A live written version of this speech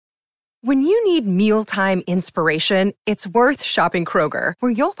When you need mealtime inspiration, it's worth shopping Kroger,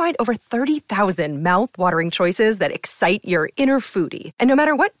 where you'll find over 30,000 mouth-watering choices that excite your inner foodie. And no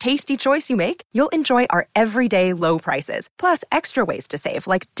matter what tasty choice you make, you'll enjoy our everyday low prices, plus extra ways to save,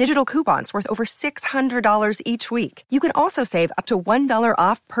 like digital coupons worth over $600 each week. You can also save up to $1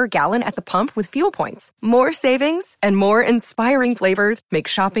 off per gallon at the pump with fuel points. More savings and more inspiring flavors make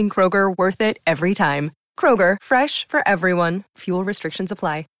shopping Kroger worth it every time. Kroger, fresh for everyone. Fuel restrictions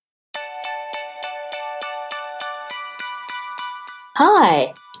apply.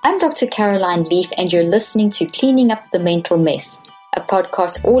 Hi, I'm Dr. Caroline Leaf, and you're listening to Cleaning Up the Mental Mess, a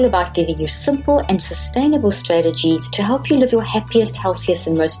podcast all about giving you simple and sustainable strategies to help you live your happiest, healthiest,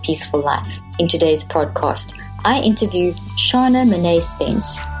 and most peaceful life. In today's podcast, I interview Shana Monet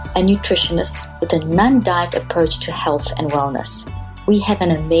Spence, a nutritionist with a non-diet approach to health and wellness. We have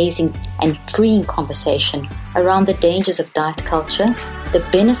an amazing and freeing conversation around the dangers of diet culture, the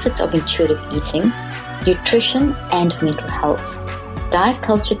benefits of intuitive eating, nutrition, and mental health, diet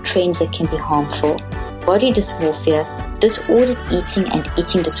culture trends that can be harmful, body dysmorphia, disordered eating and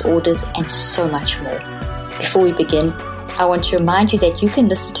eating disorders, and so much more. Before we begin, I want to remind you that you can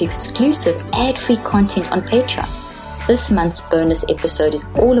listen to exclusive ad-free content on Patreon. This month's bonus episode is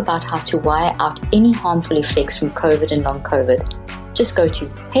all about how to wire out any harmful effects from COVID and long COVID. Just go to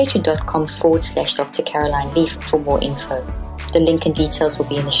patreon.com/Dr. Caroline Leaf for more info. The link and details will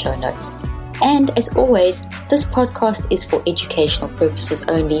be in the show notes. And as always, this podcast is for educational purposes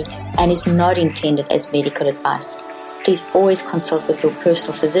only and is not intended as medical advice. Please always consult with your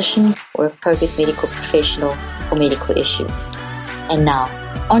personal physician or appropriate medical professional for medical issues. And now,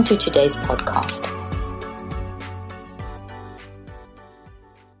 on to today's podcast.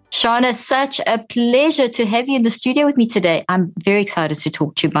 Shana, such a pleasure to have you in the studio with me today. I'm very excited to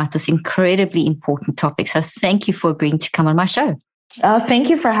talk to you about this incredibly important topic. So thank you for agreeing to come on my show. Thank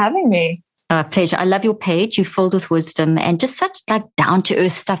you for having me. Pleasure. I love your page. You're filled with wisdom and just such like down to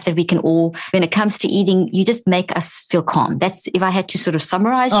earth stuff that we can all, when it comes to eating, you just make us feel calm. That's, if I had to sort of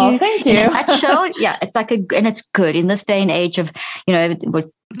summarize you thank you. in a nutshell. Yeah, it's like and it's good in this day and age of,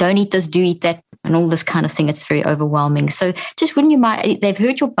 don't eat this, do eat that, and all this kind of thing. It's very overwhelming. So just wouldn't you mind, they've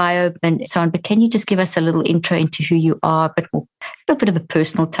heard your bio and so on, but can you just give us a little intro into who you are, but more, a little bit of a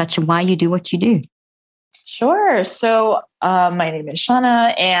personal touch and why you do what you do? Sure. So my name is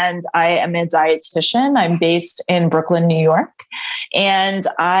Shana, and I am a dietitian. I'm based in Brooklyn, New York, and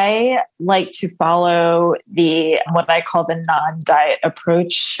I like to follow what I call the non-diet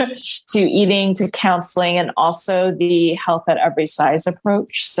approach to eating, to counseling, and also the health at every size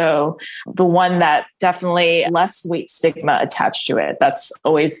approach. So the one that definitely less weight stigma attached to it. That's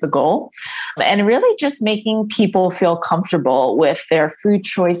always the goal. And really just making people feel comfortable with their food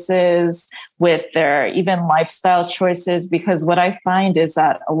choices, with their even lifestyle choices, because what I find is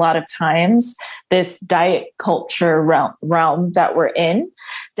that a lot of times this diet culture realm that we're in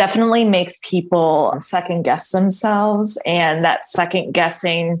definitely makes people second guess themselves. And that second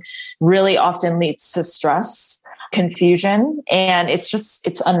guessing really often leads to stress, confusion, and it's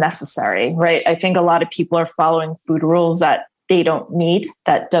unnecessary, right? I think a lot of people are following food rules that they don't need,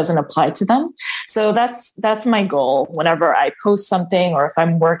 that doesn't apply to them. So that's my goal whenever I post something or if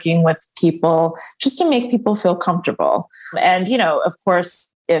I'm working with people, just to make people feel comfortable. And, of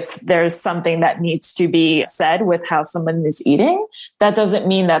course, if there's something that needs to be said with how someone is eating, that doesn't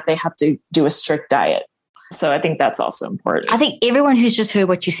mean that they have to do a strict diet. So I think that's also important. I think everyone who's just heard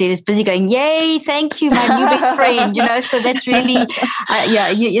what you said is busy going, yay, thank you, my new best friend, So that's really,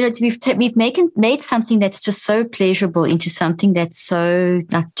 we've made something that's just so pleasurable into something that's so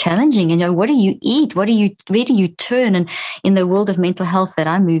challenging. And, what do you eat? Where do you turn? And in the world of mental health that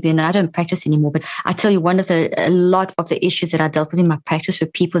I move in, and I don't practice anymore, but I tell you, a lot of the issues that I dealt with in my practice were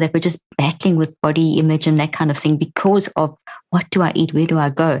people that were just battling with body image and that kind of thing because of what do I eat? Where do I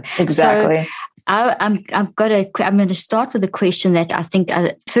go? Exactly. So, I'm going to start with a question that I think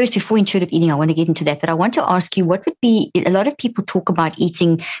first, before intuitive eating, I want to get into that. But I want to ask you, what would be, a lot of people talk about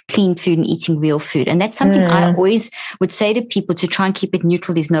eating clean food and eating real food. And that's something I always would say to people to try and keep it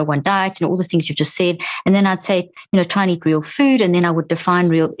neutral. There's no one diet, all the things you just said. And then I'd say, try and eat real food. And then I would define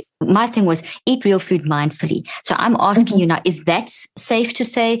my thing was eat real food mindfully. So I'm asking you now, is that safe to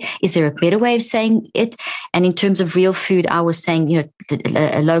say? Is there a better way of saying it? And in terms of real food, I was saying,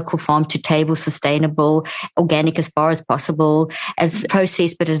 a local farm to table, sustainable, organic as far as possible, as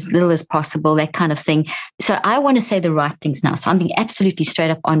processed, but as little as possible, that kind of thing. So I want to say the right things now. So I'm being absolutely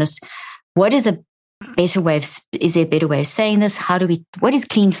straight up honest. What is a is there a better way of saying this? What is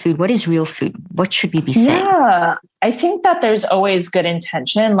clean food? What is real food? What should we be saying? Yeah, I think that there's always good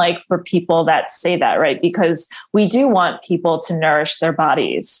intention, like for people that say that, right? Because we do want people to nourish their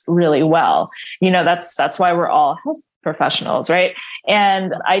bodies really well. That's why we're all health professionals, right?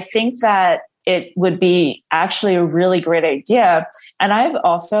 And I think that it would be actually a really great idea. And I've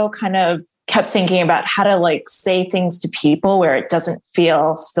also kind of kept thinking about how to say things to people where it doesn't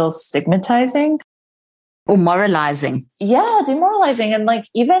feel still stigmatizing. Or moralizing. Yeah, demoralizing. And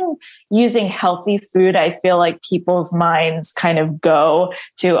even using healthy food, I feel like people's minds kind of go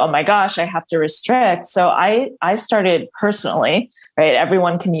to, oh my gosh, I have to restrict. So I've started personally, right?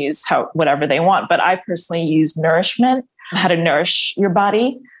 Everyone can use whatever they want, but I personally use nourishment, how to nourish your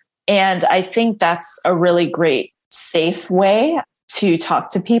body. And I think that's a really great, safe way to talk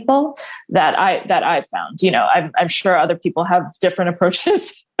to people that I've found. I'm sure other people have different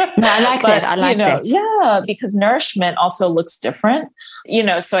approaches. No, I like that. I like that. Yeah, because nourishment also looks different.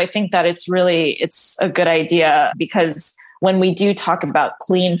 So I think that it's a good idea, because when we do talk about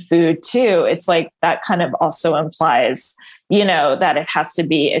clean food too, it's that kind of also implies, that it has to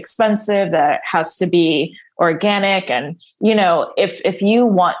be expensive, that it has to be organic. And, if you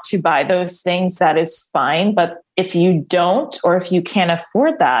want to buy those things, that is fine. But if you don't, or if you can't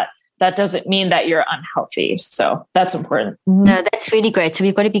afford that, that doesn't mean that you're unhealthy. So that's important. No, that's really great. So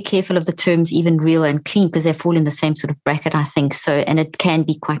we've got to be careful of the terms, even real and clean, because they fall in the same sort of bracket, I think. So, and it can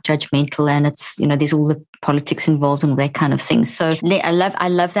be quite judgmental, and it's, there's all the politics involved and all that kind of thing. So I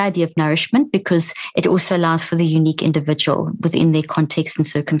love the idea of nourishment, because it also allows for the unique individual within their context and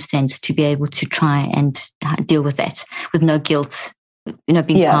circumstance to be able to try and deal with that with no guilt,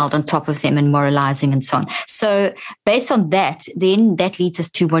 being piled on top of them and moralizing and so on. So based on that, then that leads us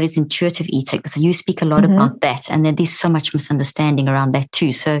to what is intuitive eating. So you speak a lot about that, and then there's so much misunderstanding around that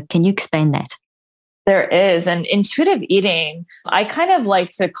too. So can you explain that? There is. And intuitive eating, I kind of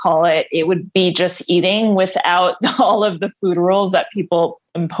like to call it would be just eating without all of the food rules that people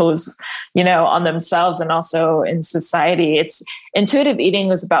impose, on themselves and also in society. Intuitive eating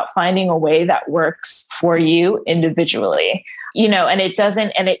was about finding a way that works for you individually, and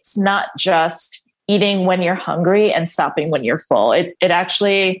it's not just eating when you're hungry and stopping when you're full.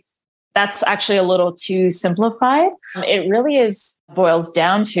 That's actually a little too simplified. It really boils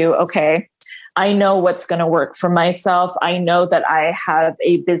down to, okay, I know what's going to work for myself. I know that I have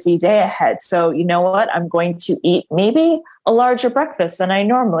a busy day ahead. So you know what? I'm going to eat maybe a larger breakfast than I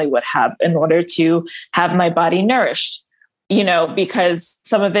normally would have in order to have my body nourished, because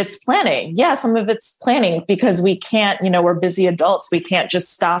some of it's planning. Yeah, some of it's planning, because we can't, we're busy adults. We can't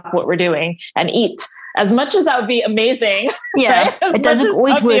just stop what we're doing and eat. As much as that would be amazing. Yeah, right? It doesn't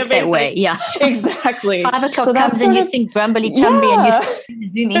always work that way. Yeah, exactly. 5 o'clock comes and you think grumbly tumbly, and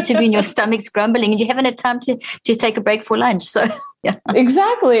you Zoom interview and your stomach's grumbling and you haven't had time to take a break for lunch. So yeah,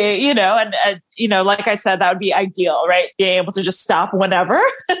 exactly. And like I said, that would be ideal, right? Being able to just stop whenever.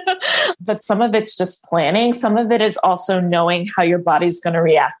 But some of it's just planning. Some of it is also knowing how your body's going to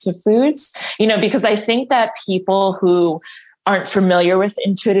react to foods, because I think that people who aren't familiar with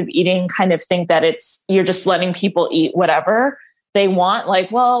intuitive eating kind of think that you're just letting people eat whatever they want.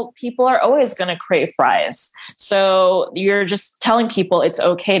 People are always going to crave fries. So you're just telling people it's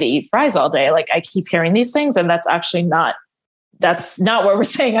okay to eat fries all day. I keep hearing these things, and that's actually not what we're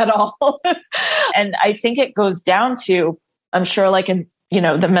saying at all. And I think it goes down to, I'm sure in,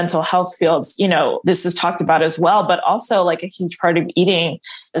 the mental health fields, this is talked about as well, but also a huge part of eating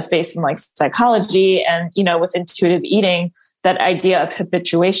is based in psychology and, with intuitive eating, that idea of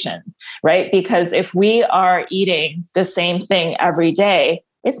habituation, right? Because if we are eating the same thing every day,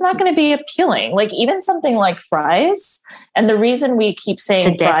 it's not going to be appealing. Even something like fries. And the reason we keep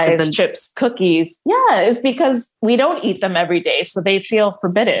saying fries, chips, cookies, is because we don't eat them every day. So they feel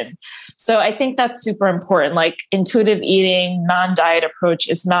forbidden. So I think that's super important. Intuitive eating, non-diet approach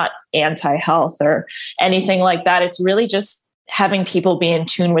is not anti-health or anything like that. It's really just having people be in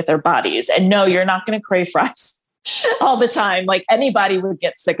tune with their bodies. And no, you're not going to crave fries all the time. Anybody would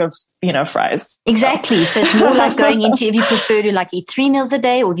get sick of, fries. Exactly. So it's more like going into, if you prefer to eat 3 meals a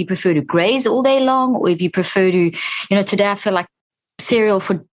day, or if you prefer to graze all day long, or if you prefer to, today I feel like cereal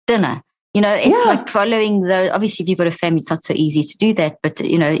for dinner. It's following obviously if you've got a family, it's not so easy to do that, but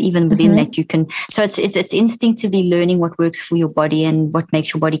even within that you can, so it's instinctively learning what works for your body and what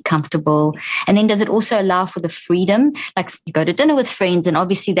makes your body comfortable. And then does it also allow for the freedom? You go to dinner with friends, and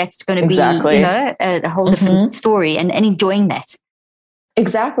obviously that's going to be, a whole different story, and enjoying that.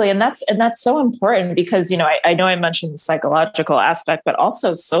 Exactly. And that's so important, because, I know I mentioned the psychological aspect, but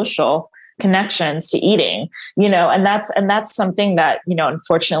also social connections to eating, and that's something that,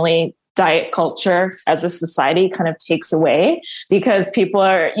 unfortunately, diet culture as a society kind of takes away, because people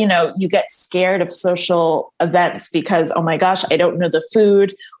are, you get scared of social events because, oh my gosh, I don't know the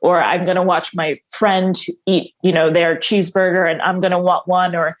food, or I'm going to watch my friend eat, their cheeseburger and I'm going to want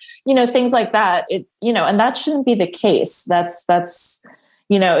one, or, things like that. And that shouldn't be the case. That's,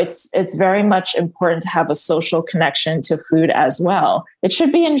 it's very much important to have a social connection to food as well. It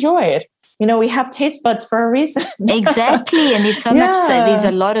should be enjoyed. We have taste buds for a reason. Exactly. And there's so much, there's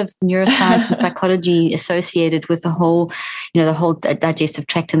a lot of neuroscience and psychology associated with the whole digestive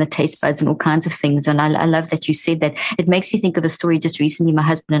tract and the taste buds and all kinds of things. And I love that you said that. It makes me think of a story just recently. My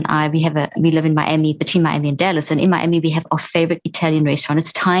husband and I, we live in Miami, between Miami and Dallas. And in Miami, we have our favorite Italian restaurant.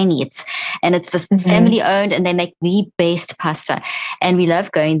 It's tiny. It's this family owned, and they make the best pasta. And we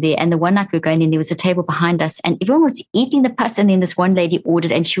love going there. And the one night we were going in, there was a table behind us and everyone was eating the pasta. And then this one lady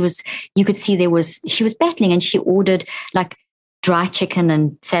ordered, and you could see she was battling, and she ordered like dry chicken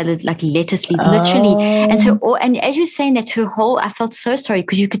and salad, like lettuce leaves, literally. And as you're saying that, I felt so sorry,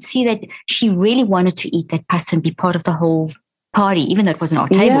 because you could see that she really wanted to eat that pasta and be part of the whole party, even though it wasn't our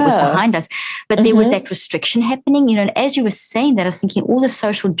table, it was behind us. But there was that restriction happening, and as you were saying that, I was thinking all the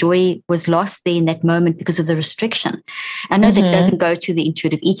social joy was lost there in that moment because of the restriction. I know that doesn't go to the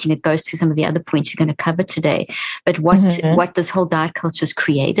intuitive eating, it goes to some of the other points we're going to cover today. But what this whole diet culture has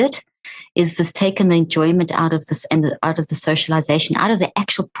created is this taken the enjoyment out of this, and out of the socialization, out of the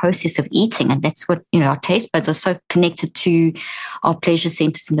actual process of eating. And that's what, our taste buds are so connected to our pleasure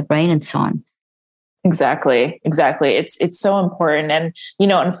centers in the brain and so on. Exactly. It's so important. And,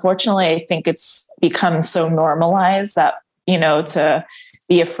 unfortunately, I think it's become so normalized that, to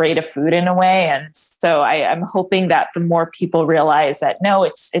be afraid of food in a way. And so I'm hoping that the more people realize that, no,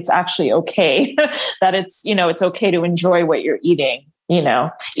 it's actually okay, that it's okay to enjoy what you're eating.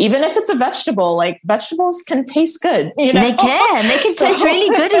 Even if it's a vegetable, like vegetables can taste good. They can taste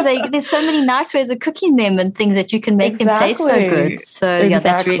really good. There's so many nice ways of cooking them and things that you can make them taste so good. So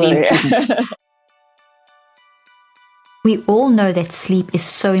that's really important. We all know that sleep is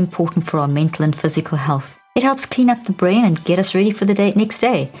so important for our mental and physical health. It helps clean up the brain and get us ready for the next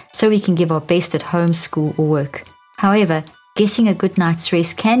day, so we can give our best at home, school, or work. However, getting a good night's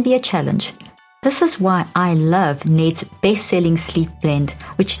rest can be a challenge. This is why I love Ned's best-selling sleep blend,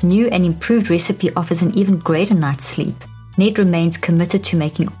 which new and improved recipe offers an even greater night's sleep. Ned remains committed to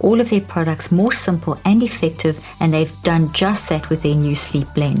making all of their products more simple and effective, and they've done just that with their new sleep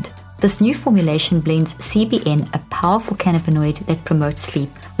blend. This new formulation blends CBN, a powerful cannabinoid that promotes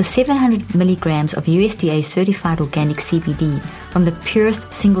sleep, with 700 milligrams of USDA certified organic CBD from the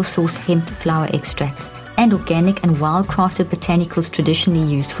purest single-source hemp flower extracts, and organic and wild-crafted botanicals traditionally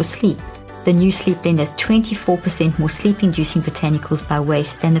used for sleep. The new sleep blend has 24% more sleep-inducing botanicals by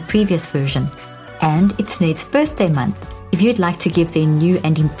weight than the previous version. And it's Ned's birthday month. If you'd like to give their new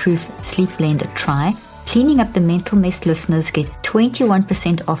and improved sleep blend a try, Cleaning Up the Mental Mess listeners get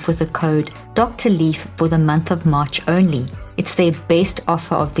 21% off with the code Dr. Leaf for the month of March only. It's their best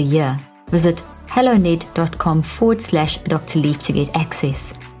offer of the year. Visit helloned.com/Dr. Leaf to get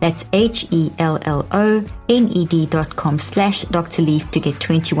access. That's HELLONED.com/Dr. Leaf to get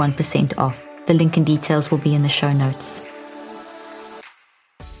 21% off. The link and details will be in the show notes.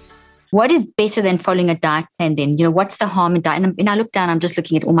 What is better than following a diet plan then? What's the harm in diet? And I look down, I'm just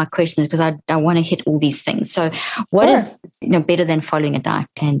looking at all my questions because I want to hit all these things. So what is better than following a diet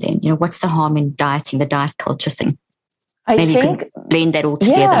plan then? What's the harm in dieting, the diet culture thing? Maybe you can blend that all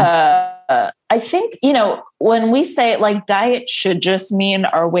together. Yeah. I think, when we say diet should just mean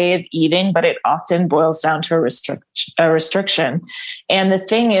our way of eating, but it often boils down to a restriction. And the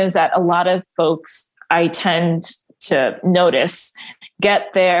thing is that a lot of folks I tend to notice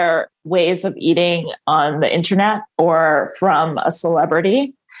get their ways of eating on the internet or from a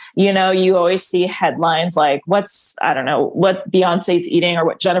celebrity. You always see headlines like what Beyonce's eating or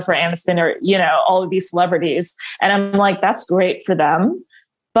what Jennifer Aniston or, all of these celebrities. And I'm like, that's great for them,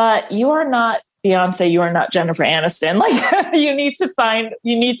 but you are not Beyonce, you are not Jennifer Aniston. You need to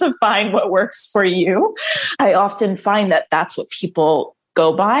find what works for you. I often find that that's what people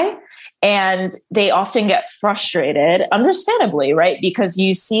go by. And they often get frustrated, understandably, right? Because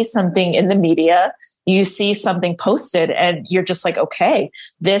you see something in the media, you see something posted, and you're just like, okay,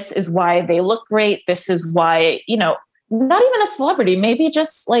 this is why they look great. This is why, not even a celebrity, maybe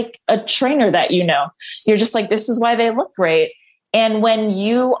just like a trainer that you're just like, this is why they look great. And when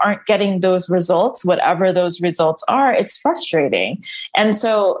you aren't getting those results, whatever those results are, it's frustrating. And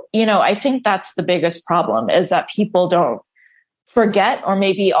so, I think that's the biggest problem, is that people don't forget, or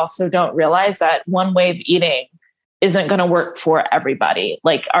maybe also don't realize that one way of eating isn't going to work for everybody.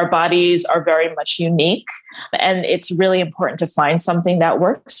 Like our bodies are very much unique, and it's really important to find something that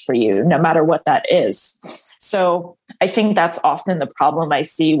works for you, no matter what that is. So I think that's often the problem I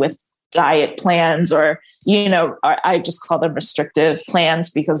see with diet plans, or, I just call them restrictive plans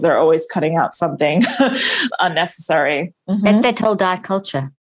because they're always cutting out something unnecessary. Mm-hmm. That's that whole diet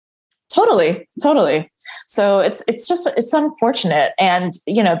culture. Totally. So it's unfortunate. And,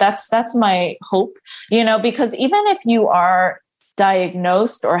 that's my hope, because even if you are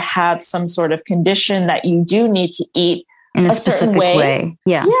diagnosed or have some sort of condition that you do need to eat in a specific way.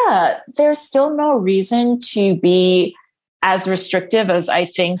 Yeah. There's still no reason to be as restrictive as I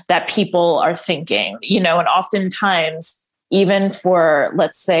think that people are thinking, and oftentimes, even for,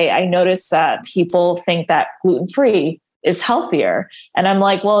 let's say, I notice that people think that gluten-free is healthier. And I'm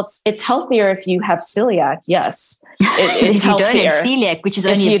like, well, it's healthier if you have celiac. Yes. It's if you don't have celiac, which is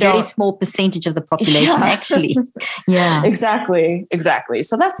only a very small percentage of the population, actually. Yeah. Exactly.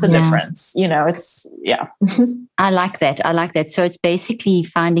 So that's the difference. I like that. So it's basically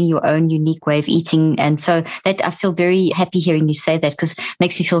finding your own unique way of eating. And so that I feel very happy hearing you say that, because it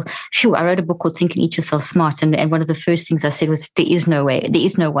makes me feel, I wrote a book called Think and Eat Yourself Smart. And one of the first things I said was, there is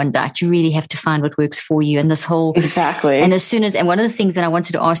no one diet. You really have to find what works for you. And this whole... Exactly. And one of the things that I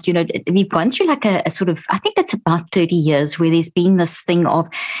wanted to ask you, we've gone through like a sort of, I think that's about 30 years where there's been this thing of,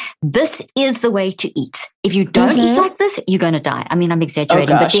 this is the way to eat. If you don't eat like this, you're going to die. I mean, I'm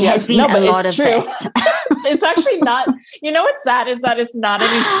exaggerating, but there has been a lot of that. It's actually not, what's sad is that it's not an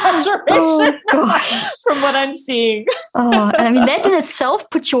exaggeration from what I'm seeing. I mean, that in itself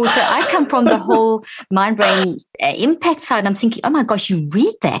puts you also, I come from the whole mind-brain impact side. I'm thinking, oh my gosh, you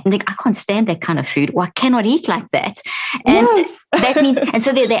read that and think, I can't stand that kind of food, or I cannot eat like that. And that means, and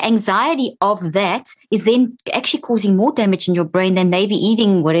so the anxiety of that is then actually causing more damage in your brain than maybe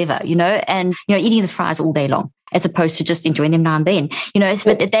eating whatever, and, eating the fries all day long, as opposed to just enjoying them now and then,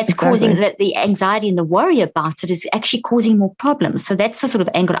 that's causing that the anxiety and the worry about it is actually causing more problems. So that's the sort of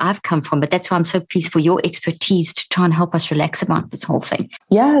angle I've come from, but that's why I'm so pleased for your expertise to try and help us relax about this whole thing.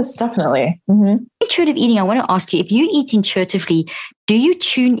 Yes, definitely. Mm-hmm. Intuitive eating, I want to ask you, if you eat intuitively, do you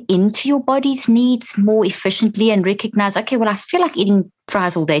tune into your body's needs more efficiently and recognize, okay, well, I feel like eating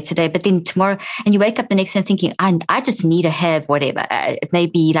fries all day today, but then tomorrow, and you wake up the next day thinking, I just need to have whatever. It may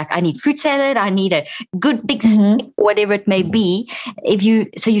be like, I need fruit salad, I need a good big steak, whatever it may be.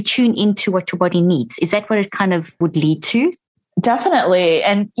 So you tune into what your body needs. Is that what it kind of would lead to? Definitely.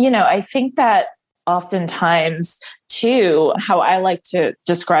 And, I think that oftentimes too, how I like to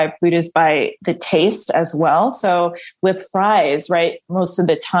describe food is by the taste as well. So with fries, right, most of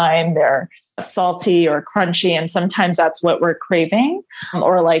the time they're salty or crunchy, and sometimes that's what we're craving,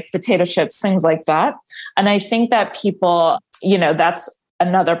 or like potato chips, things like that. And I think that people, that's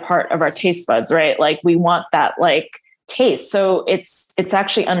another part of our taste buds, right? Like we want that like taste. So it's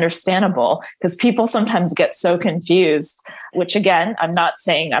actually understandable, because people sometimes get so confused, which again, I'm not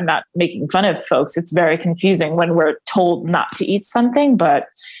making fun of folks. It's very confusing when we're told not to eat something, but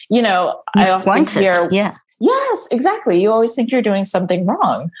I often hear, yes, exactly. You always think you're doing something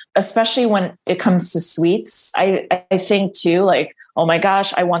wrong, especially when it comes to sweets. I think too, like, oh my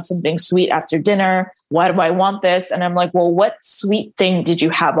gosh, I want something sweet after dinner. Why do I want this? And I'm like, well, what sweet thing did you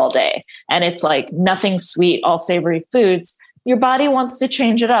have all day? And it's like nothing sweet, all savory foods. Your body wants to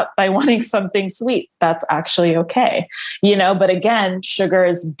change it up by wanting something sweet. That's actually okay. But again, sugar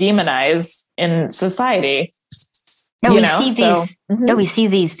is demonized in society. We see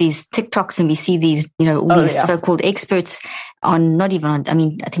these TikToks, and we see these, all these so-called experts on, not even on, I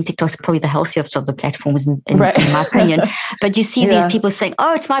mean, I think TikTok's probably the healthiest of the platforms in my opinion. But you see these people saying,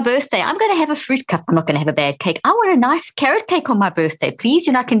 oh, it's my birthday, I'm going to have a fruit cup. I'm not going to have a bad cake. I want a nice carrot cake on my birthday, please.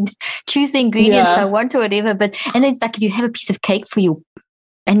 I can choose the ingredients I want or whatever. And then it's like, if you have a piece of cake for you,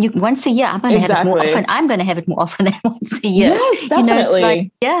 and you once a year, I'm going to have it more often. I'm going to have it more often than once a year. Yes,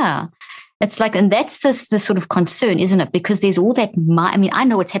 definitely. It's like, and that's the sort of concern, isn't it? Because there's all that, I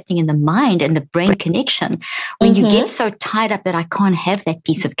know what's happening in the mind and the brain connection when you get so tied up that I can't have that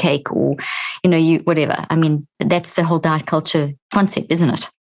piece of cake, or, whatever. I mean, that's the whole diet culture concept, isn't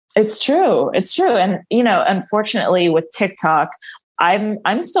it? It's true. And, unfortunately with TikTok,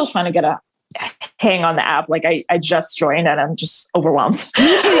 I'm still trying to get a hang on the app. Like I just joined and I'm just overwhelmed. Me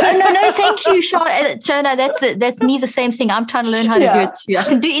too. No, thank you, Shona. That's me, the same thing. I'm trying to learn how to do it too. I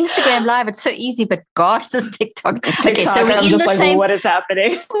can do Instagram Live. It's so easy, but gosh, this TikTok. Okay, so we're I'm just like, well, what is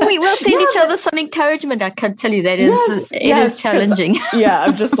happening? We will send each other some encouragement. I can tell you that is challenging.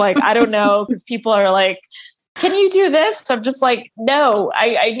 I'm just like, I don't know, because people are like, can you do this? I'm just like, no,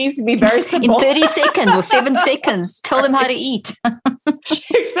 I need to be very simple. In 30 seconds or 7 seconds, tell them how to eat.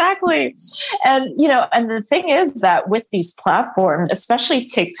 Exactly. And, and the thing is that with these platforms, especially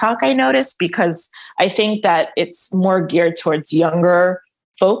TikTok, I noticed, because I think that it's more geared towards younger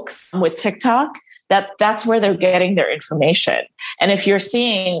folks with TikTok, that's where they're getting their information. And if you're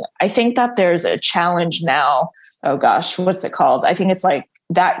seeing, I think that there's a challenge now. Oh gosh, what's it called? I think it's like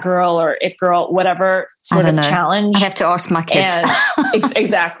That Girl or It Girl, whatever sort of challenge. I have to ask my kids. And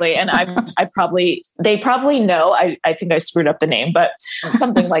exactly. And they probably know, I think I screwed up the name, but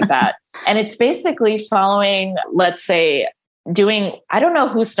something like that. And it's basically following, let's say, I don't know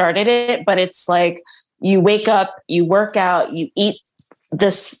who started it, but it's like you wake up, you work out, you eat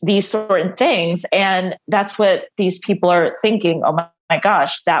these certain things. And that's what these people are thinking. Oh my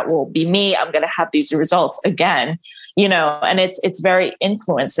gosh, that will be me. I'm going to have these results again, and it's very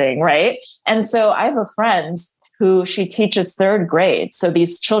influencing. Right. And so I have a friend who she teaches 3rd grade. So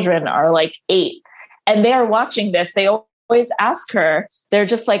these children are like 8 and they are watching this. They always ask her, they're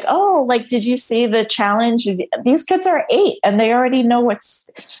just like, oh, like, did you see the challenge? These kids are 8 and they already know what so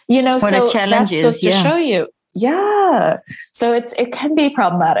a challenge that's supposed to show you. Yeah. So it can be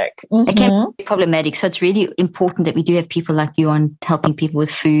problematic. Mm-hmm. It can be problematic. So it's really important that we do have people like you on helping people with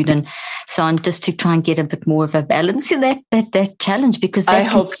food and so on, just to try and get a bit more of a balance in that challenge, because I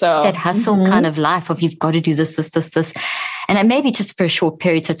hope so. That hustle kind of life of you've got to do this. And maybe just for a short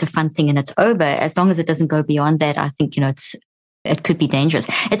period, so it's a fun thing and it's over. As long as it doesn't go beyond that, I think, it could be dangerous.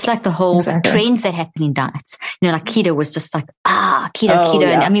 It's like the whole trends that happen in diets. Like keto was just like, keto. Yeah.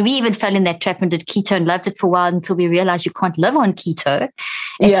 And I mean, we even fell in that trap and did keto and loved it for a while until we realized you can't live on keto.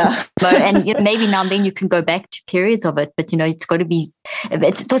 And maybe now and then you can go back to periods of it, but it's got to be,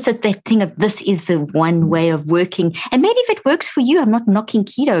 it's also that thing of this is the one way of working. And maybe if it works for you, I'm not knocking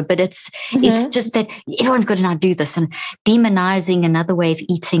keto, but it's just that everyone's got to now do this and demonizing another way of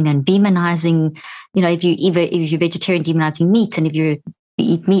eating and demonizing, if you're vegetarian, demonizing meat. And if you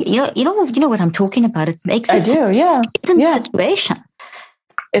eat meat, you know what I'm talking about. It makes it. I do, yeah. Situation.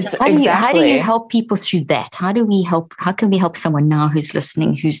 It's so how do you help people through that? How can we help someone now who's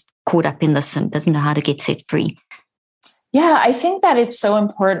listening, who's caught up in this and doesn't know how to get set free? Yeah, I think that it's so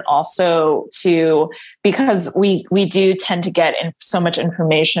important also because we do tend to get so much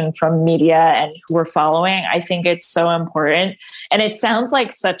information from media and who we're following. I think it's so important. And it sounds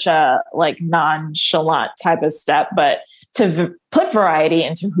like such a nonchalant type of step, but to put variety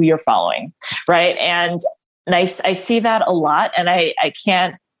into who you're following, right? And I see that a lot, and I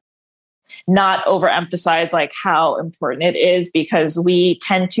can't not overemphasize how important it is, because we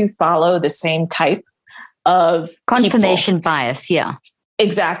tend to follow the same type of confirmation people. Bias. Yeah,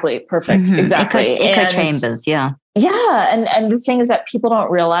 exactly. Perfect. Mm-hmm. Exactly. Echo chambers. Yeah. Yeah. And the thing is that people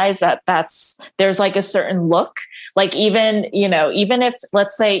don't realize that there's a certain look, even if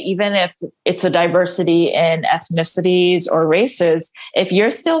it's a diversity in ethnicities or races, if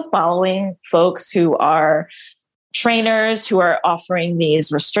you're still following folks who are trainers who are offering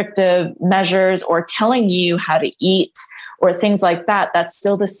these restrictive measures or telling you how to eat or things like that, that's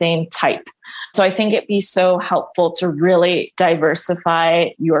still the same type. So I think it'd be so helpful to really diversify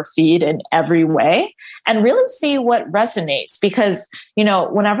your feed in every way and really see what resonates. Because,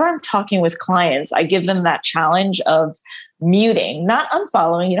 whenever I'm talking with clients, I give them that challenge of muting, not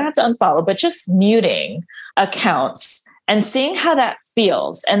unfollowing. You don't have to unfollow, but just muting accounts and seeing how that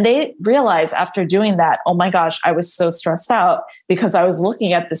feels. And they realize after doing that, oh my gosh, I was so stressed out because I was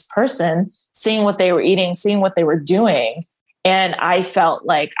looking at this person, seeing what they were eating, seeing what they were doing. And I felt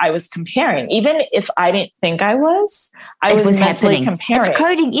like I was comparing, even if I didn't think I was mentally comparing. It's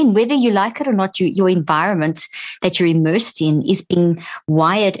coding in, whether you like it or not. Your environment that you're immersed in is being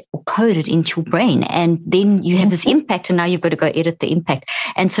wired or coded into your brain. And then you have this impact, and now you've got to go edit the impact.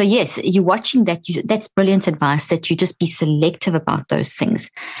 And so, yes, you're watching that. That's brilliant advice, that you just be selective about those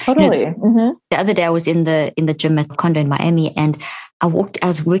things. Totally. The other day I was in the gym at Condo in Miami, and I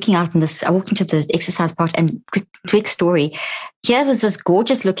was working out I walked into the exercise part, and quick story. Here was this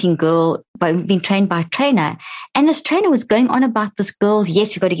gorgeous looking girl being trained by a trainer. And this trainer was going on about this girl. Yes,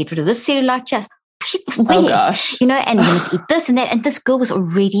 we've got to get rid of this cellulite. Just, oh gosh. And you must eat this and that. And this girl was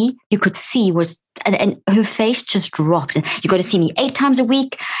already, you could see and her face just dropped. And you got to see me 8 times a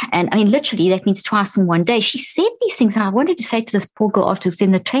week. And I mean, literally that means twice in one day. She said these things. And I wanted to say to this poor girl afterwards,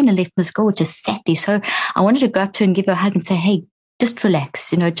 then the trainer left, and this girl just sat there. So I wanted to go up to her and give her a hug and say, hey, just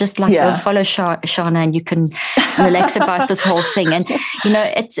relax, just go follow Shana, and you can relax about this whole thing. And,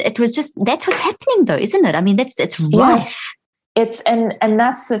 it was just, that's what's happening though, isn't it? I mean, it's rough. And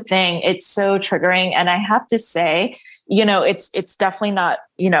that's the thing. It's so triggering. And I have to say, it's definitely not,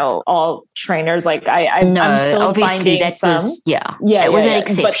 all trainers. Like I'm still obviously finding some. That was an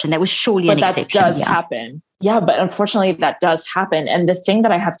exception. That was surely an exception. That does happen. Yeah. But unfortunately that does happen. And the thing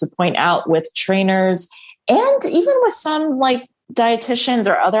that I have to point out with trainers and even with some like dietitians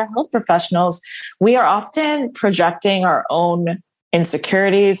or other health professionals, we are often projecting our own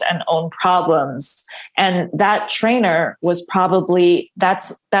insecurities and own problems. And that trainer was probably,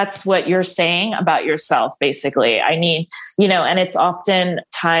 that's what you're saying about yourself, basically. I need, and it's often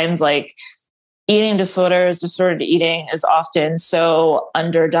times like eating disorders, disordered eating is often so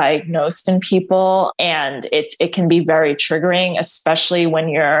underdiagnosed in people. And it can be very triggering, especially when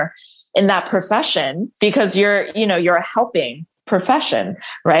you're in that profession, because you're a helping profession,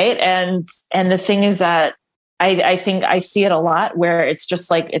 right? And the thing is that I think I see it a lot where it's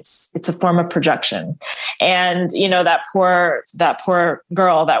just like it's a form of projection, and that poor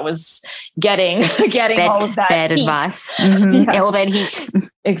girl that was getting all of that bad heat. Advice, yes. All that heat.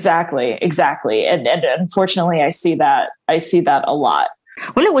 Exactly, and unfortunately, I see that a lot.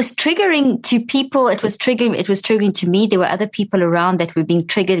 Well, it was triggering to people. It was triggering to me. There were other people around that were being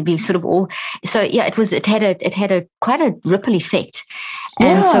triggered, being sort of all. So yeah, it had a quite a ripple effect.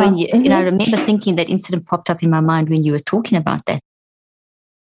 And so, I remember thinking that incident popped up in my mind when you were talking about that.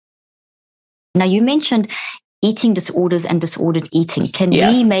 Now, you mentioned eating disorders and disordered eating. Can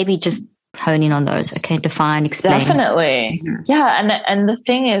we maybe just hone in on those? Okay, define, explain. Definitely. Mm-hmm. Yeah. And the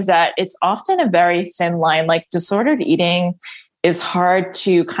thing is that it's often a very thin line. Like disordered eating is hard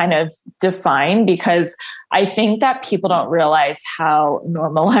to kind of define because I think that people don't realize how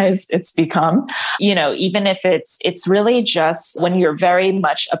normalized it's become. Even if it's really just when you're very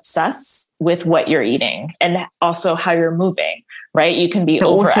much obsessed with what you're eating and also how you're moving, right? You can be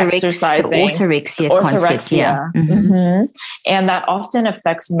over-exercising. The orthorexia concept, yeah. Mm-hmm. Mm-hmm. And that often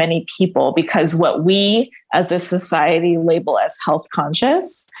affects many people because what we as a society label as health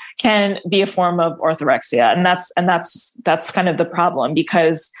conscious can be a form of orthorexia. And that's kind of the problem,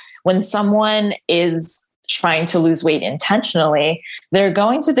 because when someone is trying to lose weight intentionally, they're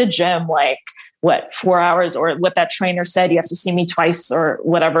going to the gym like 4 hours, or what that trainer said, you have to see me twice or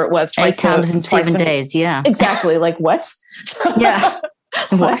whatever it was. 8 times in 7 days. Yeah. Exactly. Like what? Yeah.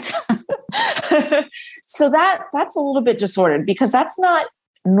 What? So that's a little bit disordered because that's not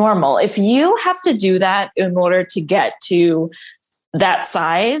normal. If you have to do that in order to get to that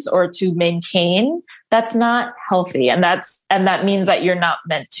size or to maintain, that's not healthy. And that means that you're not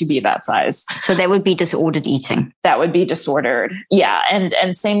meant to be that size. So that would be disordered eating. That would be disordered. Yeah.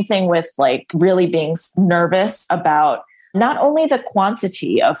 And same thing with like really being nervous about not only the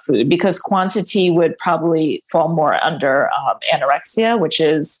quantity of food, because quantity would probably fall more under anorexia, which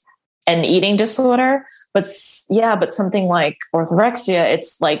is an eating disorder. But something like orthorexia,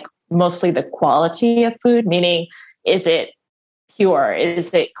 it's like mostly the quality of food, meaning is it pure?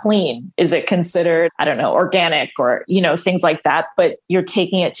 Is it clean? Is it considered, organic or, things like that? But you're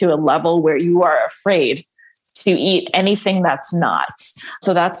taking it to a level where you are afraid to eat anything that's not.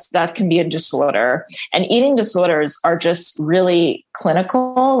 So that can be a disorder. And eating disorders are just really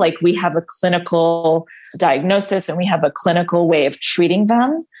clinical. Like we have a clinical diagnosis and we have a clinical way of treating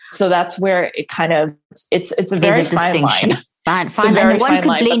them. So that's where it kind of, it's a very fine line. Fine. And one could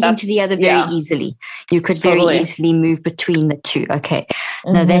blend into the other very easily. You could very easily move between the two. Okay.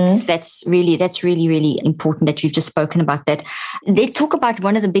 Mm-hmm. No, that's really, really important that you've just spoken about that. They talk about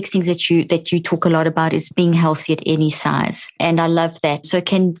one of the big things that you talk a lot about is being healthy at any size. And I love that. So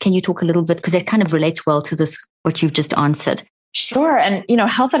can you talk a little bit, because that kind of relates well to this, what you've just answered. Sure. And,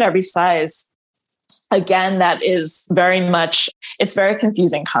 health at every size, again, that is it's very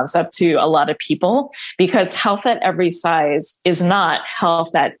confusing concept to a lot of people, because health at every size is not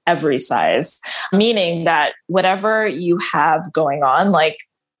health at every size, meaning that whatever you have going on, like,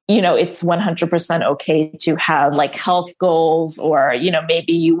 it's 100% okay to have like health goals, or,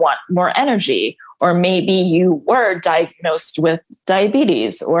 maybe you want more energy, or maybe you were diagnosed with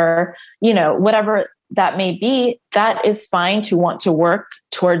diabetes, or, whatever that may be. That is fine to want to work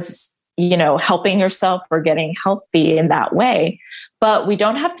towards helping yourself or getting healthy in that way. But we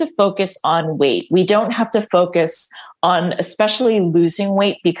don't have to focus on weight. We don't have to focus on especially losing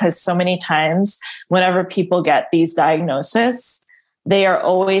weight, because so many times whenever people get these diagnoses, they are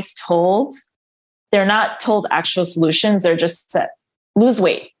always told, they're not told actual solutions. They're just said, lose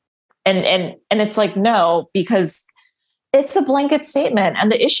weight. And it's like, no, because it's a blanket statement.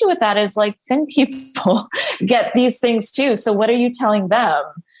 And the issue with that is like thin people get these things too. So what are you telling them?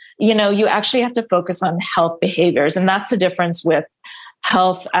 You actually have to focus on health behaviors. And that's the difference with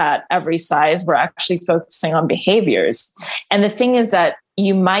health at every size. We're actually focusing on behaviors. And the thing is that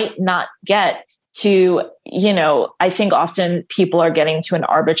you might not get to, I think often people are getting to an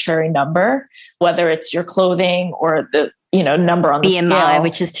arbitrary number, whether it's your clothing or the, number on the BMI, scale.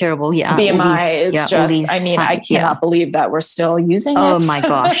 which is terrible. Yeah. BMI is just, I cannot believe that we're still using it. Oh my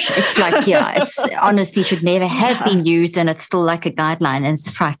gosh. It's like, it's honestly should never have been used, and it's still like a guideline, and it's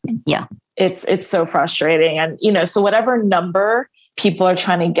frightening. Yeah. It's so frustrating. And, so whatever number people are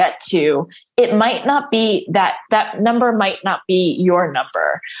trying to get to, it might not be that number might not be your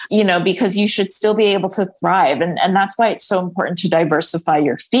number, because you should still be able to thrive. And that's why it's so important to diversify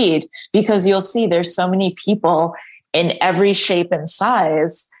your feed, because you'll see there's so many people in every shape and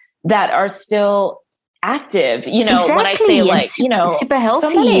size that are still active, exactly. When I say like, super healthy.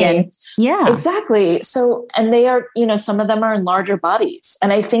 So many, and exactly. So, and they are, some of them are in larger bodies.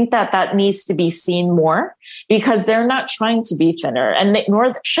 And I think that needs to be seen more, because they're not trying to be thinner, and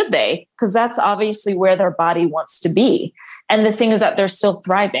nor should they, because that's obviously where their body wants to be. And the thing is that they're still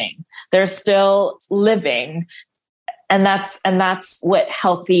thriving. They're still living. And that's what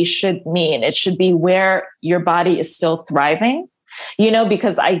healthy should mean. It should be where your body is still thriving,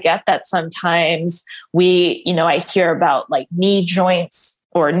 because I get that sometimes I hear about like knee joints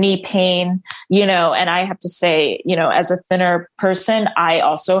or knee pain, and I have to say, as a thinner person, I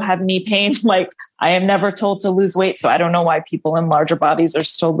also have knee pain. Like, I am never told to lose weight. So I don't know why people in larger bodies are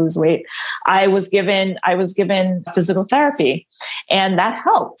still lose weight. I was given physical therapy, and that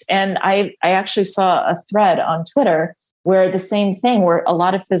helped. And I actually saw a thread on Twitter where the same thing, where a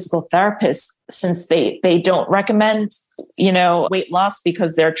lot of physical therapists, since they don't recommend, weight loss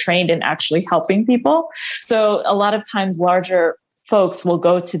because they're trained in actually helping people. So a lot of times larger folks will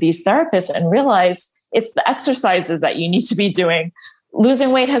go to these therapists and realize it's the exercises that you need to be doing.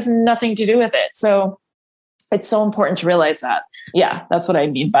 Losing weight has nothing to do with it. So it's so important to realize that. Yeah, that's what I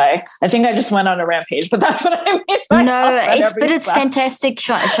mean by, I think I just went on a rampage, but that's what I mean by. No, it's fantastic,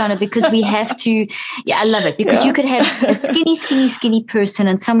 Shana, because we have to, I love it, because you could have a skinny person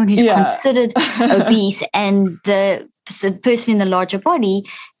and someone who's considered obese, and the person in the larger body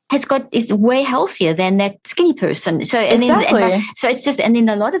is way healthier than that skinny person. So, so it's just, and then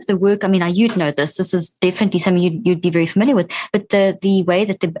a lot of the work, you'd know this is definitely something you'd be very familiar with, but the way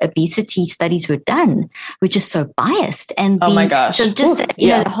that the obesity studies were done were just so biased. And my gosh. So just,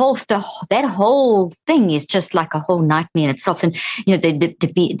 that whole thing is just like a whole nightmare in itself. And,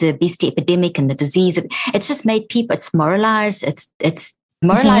 the obesity epidemic and the disease, it's just made people, it's moralized, it's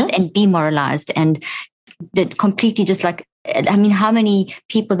moralized and demoralized, and that completely just like, how many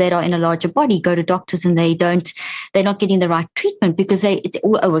people that are in a larger body go to doctors and they're not getting the right treatment because you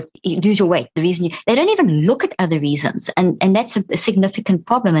lose your weight. The reason they don't even look at other reasons. And that's a significant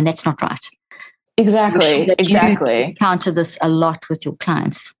problem, and that's not right. Exactly. You encounter this a lot with your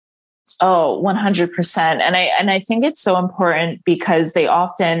clients. Oh, 100%. And I think it's so important because they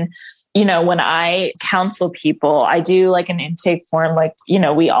often, when I counsel people, I do like an intake form, like,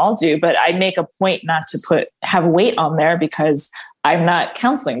 we all do, but I make a point not to have weight on there because I'm not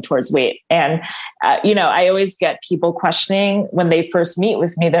counseling towards weight. And, I always get people questioning when they first meet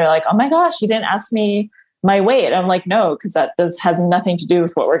with me. They're like, oh my gosh, you didn't ask me my weight. I'm like, no, because that has nothing to do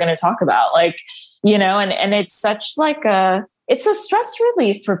with what we're going to talk about. Like, and it's such like it's a stress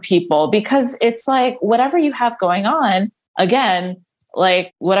relief for people, because it's like whatever you have going on, again,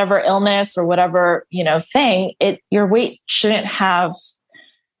 like whatever illness or whatever, thing, your weight shouldn't have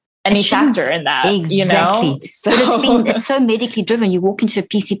any factor in that. Exactly. So. But it's so medically driven. You walk into a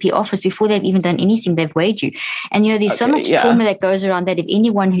PCP office before they've even done anything, they've weighed you. And, there's so much trauma that goes around that. If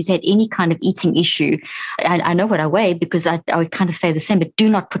anyone who's had any kind of eating issue, I know what I weigh because I would kind of say the same, but do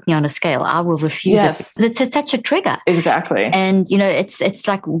not put me on a scale. I will refuse it. It's such a trigger. Exactly. And, it's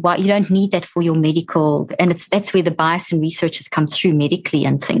like, why you don't need that for your medical. And that's where the bias and research has come through medically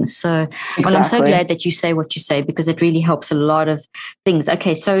and things. So, Well, I'm so glad that you say what you say, because it really helps a lot of things.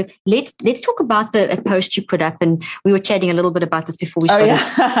 Okay. So let's talk about the post you put up, and we were chatting a little bit about this before we started.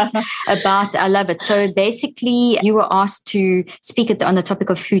 I love it. So basically, you were asked to speak on the topic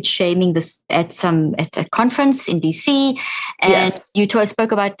of food shaming at a conference in DC, and you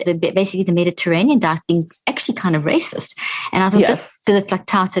spoke about basically the Mediterranean diet being actually kind of racist. And I thought because it's like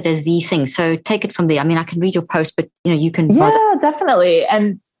touted as the thing. So take it from there. I can read your post, but you can. Yeah, definitely.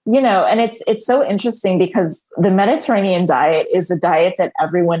 And and it's so interesting because the Mediterranean diet is a diet that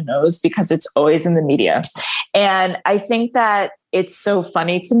everyone knows because it's always in the media. And I think that it's so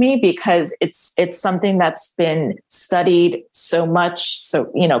funny to me because it's something that's been studied so much,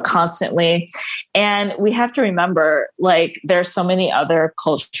 constantly. And we have to remember, like, there's so many other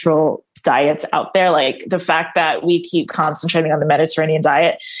cultural diets out there. Like the fact that we keep concentrating on the Mediterranean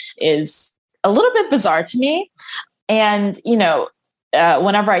diet is a little bit bizarre to me. And,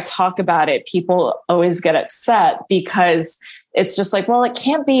 whenever I talk about it, people always get upset because it's just like, well, it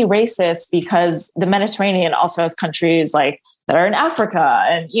can't be racist because the Mediterranean also has countries like that are in Africa.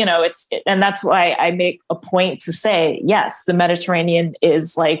 And, and that's why I make a point to say, yes, the Mediterranean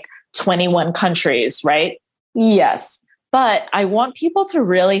is like 21 countries, right? Yes. But I want people to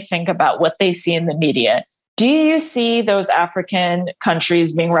really think about what they see in the media. Do you see those African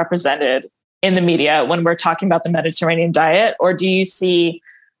countries being represented in the media when we're talking about the Mediterranean diet? Or do you see,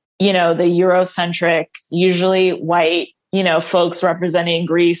 the Eurocentric, usually white, folks representing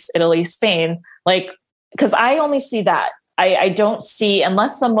Greece, Italy, Spain? Like, because I only see that. I don't see,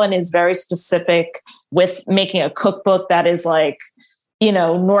 unless someone is very specific with making a cookbook that is like,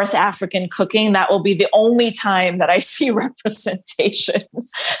 North African cooking, that will be the only time that I see representation.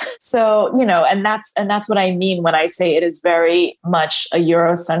 So, and that's what I mean when I say it is very much a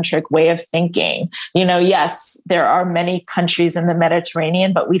Eurocentric way of thinking. Yes, there are many countries in the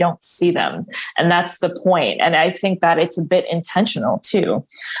Mediterranean, but we don't see them. And that's the point. And I think that it's a bit intentional too.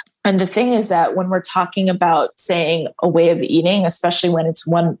 And the thing is that when we're talking about saying a way of eating, especially when it's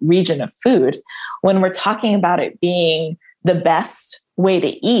one region of food, when we're talking about it being the best way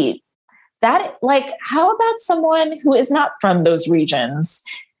to eat, that like, how about someone who is not from those regions?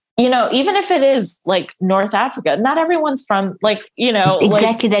 Even if it is like North Africa, not everyone's from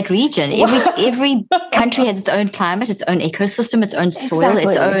exactly that region. Every country has its own climate, its own ecosystem, its own soil,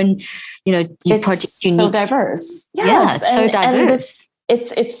 its own, it's so diverse. Yes, so diverse.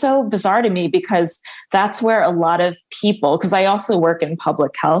 It's so bizarre to me because that's where a lot of people, because I also work in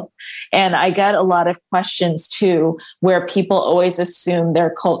public health, and I get a lot of questions too, where people always assume their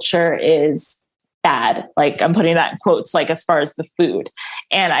culture is bad. Like I'm putting that in quotes, like as far as the food.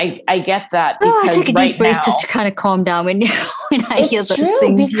 And I get that because I take a deep breath just to kind of calm down when I hear those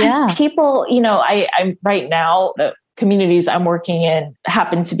things. Because people, I'm right now, the communities I'm working in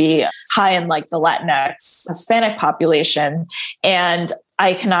happen to be high in like the Latinx Hispanic population. And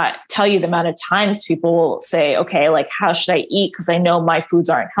I cannot tell you the amount of times people will say, okay, like, how should I eat? Because I know my foods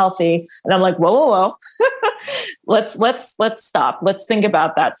aren't healthy. And I'm like, whoa. let's stop. Let's think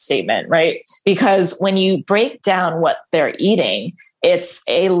about that statement, right? Because when you break down what they're eating, it's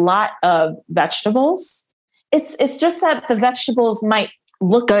a lot of vegetables. It's just that the vegetables might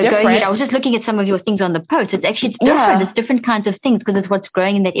look different. Go ahead. I was just looking at some of your things on the post. It's different. Yeah. It's different kinds of things because it's what's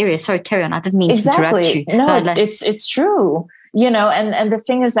growing in that area. Sorry, carry on. I didn't mean to interrupt you. No, it's true. And the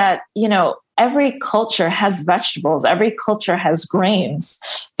thing is that, every culture has vegetables. Every culture has grains.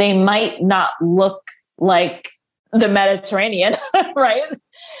 They might not look like the Mediterranean, right?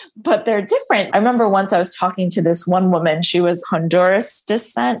 But they're different. I remember once I was talking to this one woman, she was Honduras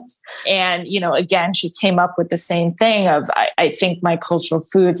descent. And, again, she came up with the same thing of, I think my cultural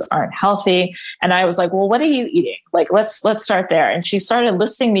foods aren't healthy. And I was like, well, what are you eating? Like, let's start there. And she started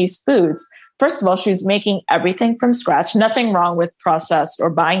listing these foods. First of all, she was making everything from scratch. Nothing wrong with processed or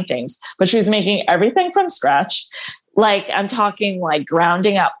buying things, but she was making everything from scratch. Like I'm talking like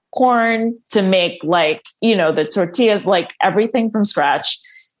grounding up corn to make like, the tortillas, like everything from scratch.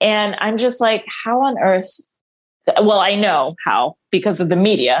 And I'm just like, how on earth? Well, I know how because of the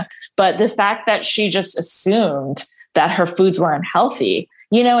media, but the fact that she just assumed that her foods were unhealthy,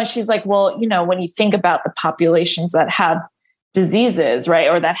 and she's like, well, when you think about the populations that have diseases, right,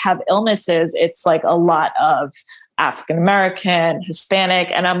 or that have illnesses, it's like a lot of African-American, Hispanic.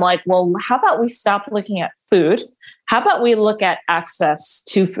 And I'm like, well, how about we stop looking at food? How about we look at access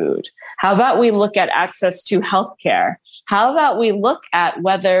to food? How about we look at access to healthcare? How about we look at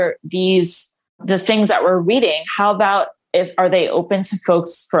whether the things that we're reading, how about are they open to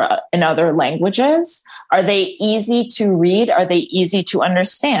folks in other languages? Are they easy to read? Are they easy to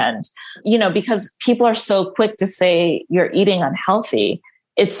understand? Because people are so quick to say you're eating unhealthy.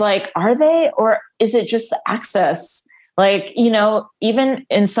 It's like, are they, or is it just the access? Like, even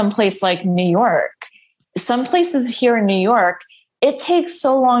in some place like New York, some places here in New York, it takes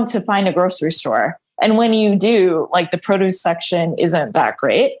so long to find a grocery store. And when you do, like the produce section isn't that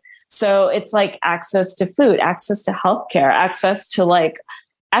great. So it's like access to food, access to healthcare, access to like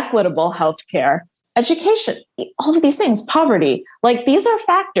equitable healthcare, education, all of these things, poverty, like these are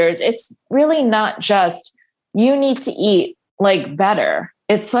factors. It's really not just you need to eat like better.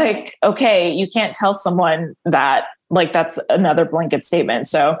 It's like, okay, you can't tell someone that like that's another blanket statement.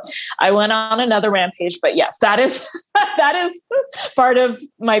 So I went on another rampage, but yes, that is part of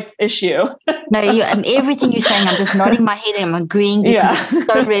my issue. No, everything you're saying, I'm just nodding my head and I'm agreeing because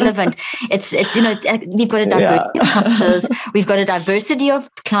it's so relevant. It's we've got a diversity of cultures, we've got a diversity of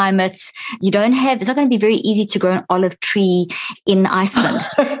climates. It's not going to be very easy to grow an olive tree in Iceland.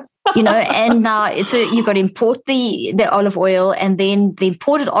 And now you've got to import the olive oil, and then the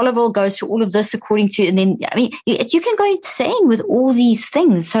imported olive oil goes to all of this according to, and then, you can go insane with all these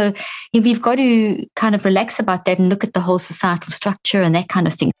things. So we've got to kind of relax about that and look at the whole societal structure and that kind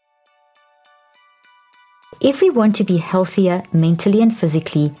of thing. If we want to be healthier mentally and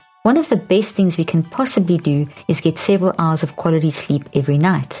physically, one of the best things we can possibly do is get several hours of quality sleep every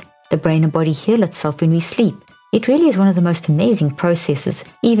night. The brain and body heal itself when we sleep. It really is one of the most amazing processes,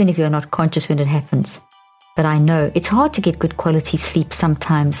 even if you're not conscious when it happens. But I know it's hard to get good quality sleep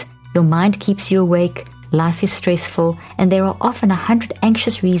sometimes. Your mind keeps you awake, life is stressful, and there are often 100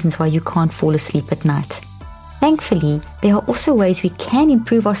 anxious reasons why you can't fall asleep at night. Thankfully, there are also ways we can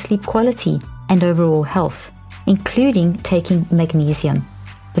improve our sleep quality and overall health, including taking magnesium.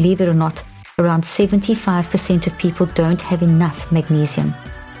 Believe it or not, around 75% of people don't have enough magnesium.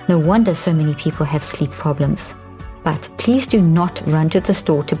 No wonder so many people have sleep problems. But please do not run to the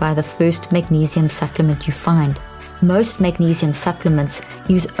store to buy the first magnesium supplement you find. Most magnesium supplements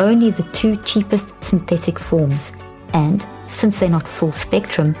use only the 2 cheapest synthetic forms, and since they're not full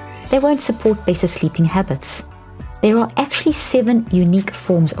spectrum, they won't support better sleeping habits. There are actually 7 unique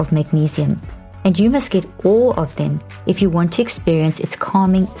forms of magnesium, and you must get all of them if you want to experience its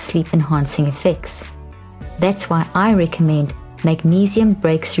calming, sleep-enhancing effects. That's why I recommend Magnesium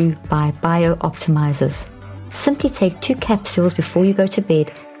Breakthrough by BioOptimizers. Simply take 2 capsules before you go to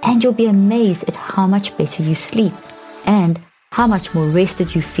bed, and you'll be amazed at how much better you sleep and how much more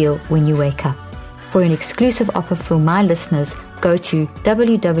rested you feel when you wake up. For an exclusive offer for my listeners, go to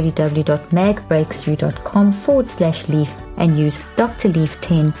www.magbreakthrough.com/leaf and use Dr. Leaf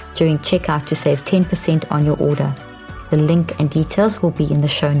 10 during checkout to save 10% on your order. The link and details will be in the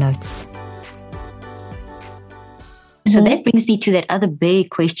show notes. So that brings me to that other big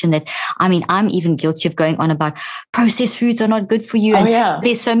question that, I'm even guilty of going on about processed foods are not good for you.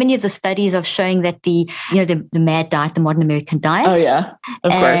 There's so many of the studies of showing that the MAD diet, the modern American diet.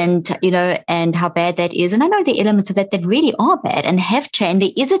 Of course. And how bad that is. And I know the elements of that really are bad and have changed.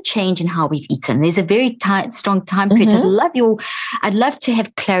 There is a change in how we've eaten. There's a very strong time period. I'd love to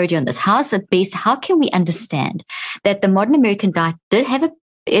have clarity on this. How's it based? How can we understand that the modern American diet did have a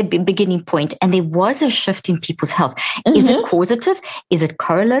beginning point and there was a shift in people's health? Is it causative? Is it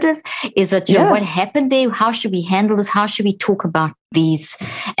correlative? Is it what happened there? How should we handle this? How should we talk about these?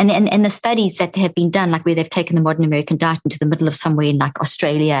 And the studies that have been done, like where they've taken the modern American diet into the middle of somewhere in like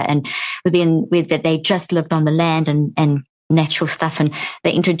Australia, and where they just lived on the land and natural stuff, and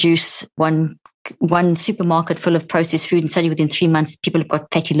they introduce one supermarket full of processed food, and suddenly within 3 months people have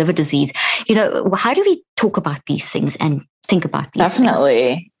got fatty liver disease. How do we talk about these things and think about these Definitely.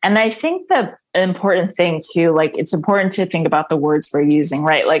 things? And I think the important thing too, it's important to think about the words we're using,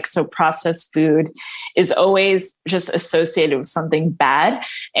 right? So processed food is always just associated with something bad.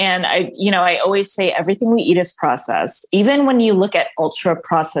 And I always say everything we eat is processed. Even when you look at ultra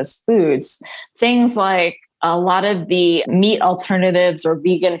processed foods, things like a lot of the meat alternatives or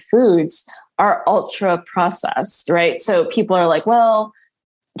vegan foods are ultra processed, right? So people are like, well,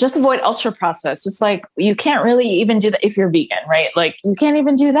 just avoid ultra processed. It's like, you can't really even do that if you're vegan, right? You can't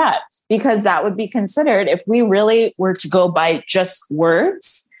even do that, because that would be considered, if we really were to go by just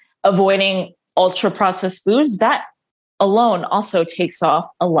words, avoiding ultra processed foods, that alone also takes off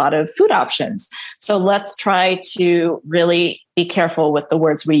a lot of food options. So let's try to really be careful with the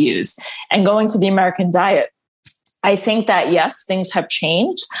words we use. And going to the American diet, I think that, yes, things have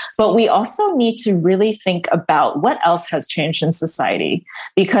changed, but we also need to really think about what else has changed in society,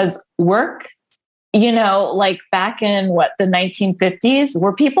 because work, back in the 1950s,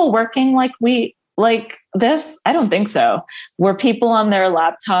 were people working like this? I don't think so. Were people on their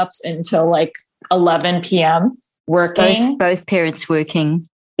laptops until 11 p.m. working? Both parents working.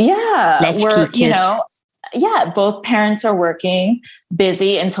 Yeah. Latchkey kids. Both parents are working,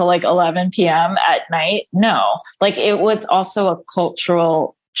 busy until 11 p.m. at night. No, it was also a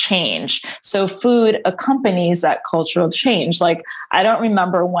cultural change. So food accompanies that cultural change. I don't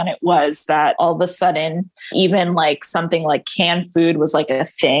remember when it was that all of a sudden, even something like canned food was a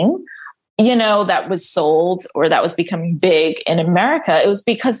thing, that was sold or that was becoming big in America. It was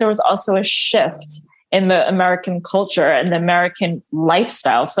because there was also a shift in the American culture and the American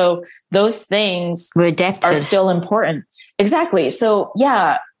lifestyle. So those things are still important. Exactly. So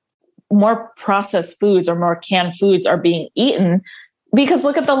more processed foods or more canned foods are being eaten, because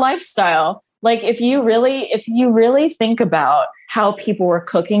look at the lifestyle. Like if you really think about how people were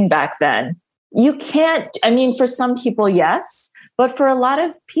cooking back then, you can't, I mean, for some people, yes, but for a lot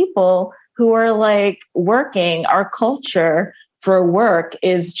of people who are like working, our culture for work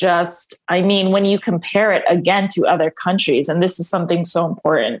is just, I mean, when you compare it again to other countries, and this is something so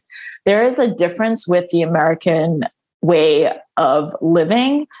important, there is a difference with the American way of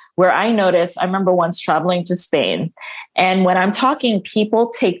living where I remember once traveling to Spain, and when I'm talking, people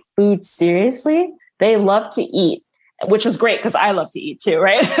take food seriously. They love to eat, which was great because I love to eat too,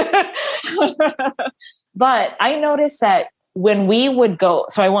 right? But I noticed that when we would go,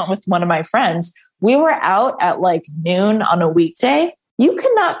 so I went with one of my friends, we were out at like noon on a weekday. You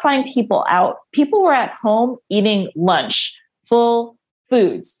could not find people out. People were at home eating lunch, full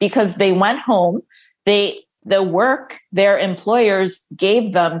foods, because they went home. Their employers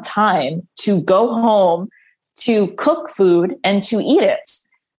gave them time to go home, to cook food and to eat it.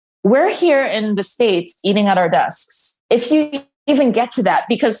 We're here in the States eating at our desks. If you even get to that,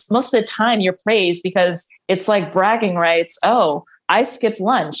 because most of the time you're praised because it's like bragging rights. Oh, I skipped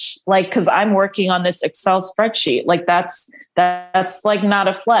lunch, like, because I'm working on this Excel spreadsheet. Like that's like not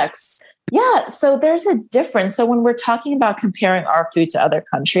a flex. Yeah. So there's a difference. So when we're talking about comparing our food to other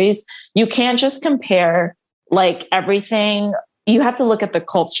countries, you can't just compare like everything. You have to look at the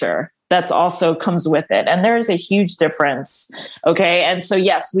culture that's also comes with it. And there's a huge difference. Okay. And so,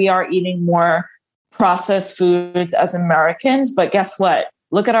 yes, we are eating more processed foods as Americans, but guess what?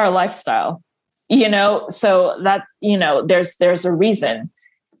 Look at our lifestyle, so that, there's a reason.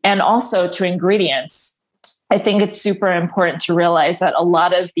 And also to ingredients, I think it's super important to realize that a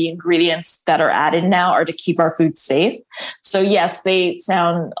lot of the ingredients that are added now are to keep our food safe. So yes, they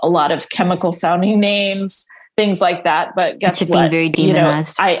sound a lot of chemical sounding names, things like that. But guess what? Being very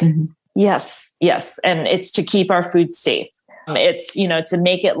demonized. Yes. And it's to keep our food safe. It's, to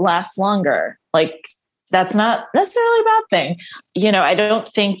make it last longer. Like that's not necessarily a bad thing. I don't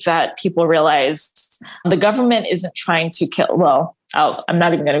think that people realize the government isn't trying to kill. Well, I'm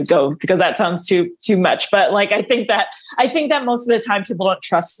not even going to go because that sounds too much. But like, I think that most of the time people don't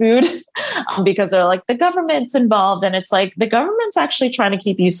trust food because they're like, the government's involved. And it's like, the government's actually trying to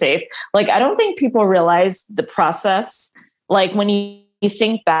keep you safe. Like, I don't think people realize the process. Like when you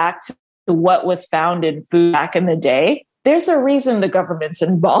think back to what was found in food back in the day, there's a reason the government's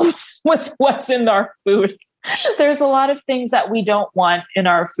involved with what's in our food. There's a lot of things that we don't want in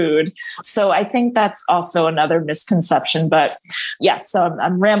our food. So I think that's also another misconception. But yes, so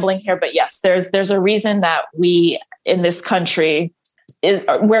I'm rambling here. But yes, there's a reason that we in this country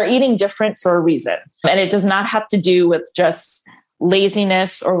we're eating different for a reason. And it does not have to do with just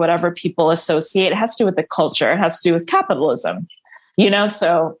laziness or whatever people associate. It has to do with the culture. It has to do with capitalism.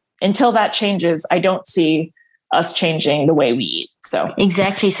 So until that changes, I don't see us changing the way we eat. So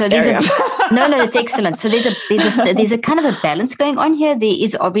exactly. So there's no, it's excellent. So there's a kind of a balance going on here. There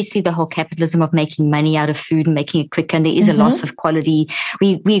is obviously the whole capitalism of making money out of food and making it quicker, and there is a loss of quality.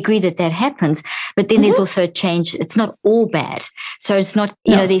 We agree that happens, but then there's also a change. It's not all bad. So it's not,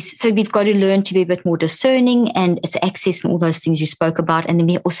 so we've got to learn to be a bit more discerning, and it's access and all those things you spoke about. And then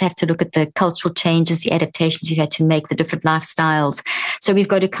we also have to look at the cultural changes, the adaptations we've had to make, the different lifestyles. So we've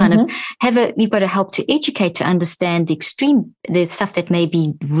got to kind of we've got to help to educate, to understand the stuff that may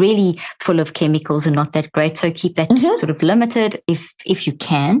be really full of chemicals and not that great. So keep that sort of limited if you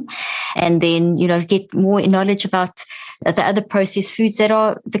can. And then, get more knowledge about the other processed foods that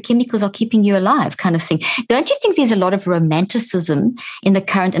are, the chemicals are keeping you alive kind of thing. Don't you think there's a lot of romanticism in the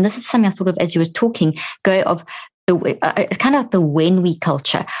current, and this is something I thought of as you were talking, kind of the when we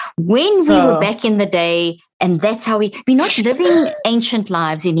culture. When we were back in the day, and that's how we're not living ancient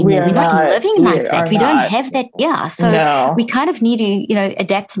lives anymore. We're not living like that. We don't have that. Yeah. So we kind of need to,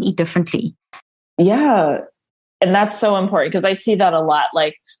 adapt and eat differently. Yeah. And that's so important because I see that a lot.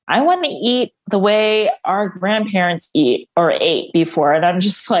 Like, I want to eat the way our grandparents eat or ate before. And I'm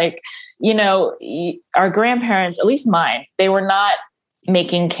just like, our grandparents, at least mine, they were not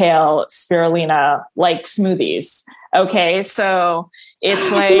making kale, spirulina, like smoothies. Okay. So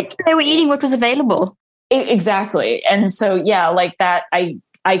it's like they were eating what was available. Exactly. And so, like that,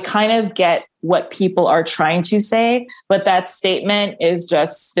 I kind of get what people are trying to say, but that statement is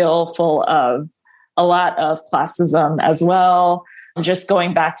just still full of a lot of classism as well. I'm just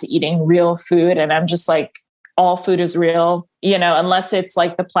going back to eating real food. And I'm just like, all food is real, unless it's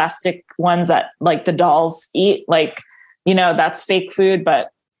like the plastic ones that like the dolls eat, like, that's fake food.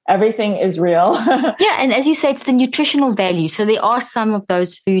 But everything is real. Yeah. And as you say, it's the nutritional value. So there are some of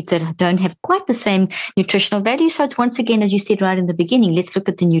those foods that don't have quite the same nutritional value. So it's once again, as you said right in the beginning, let's look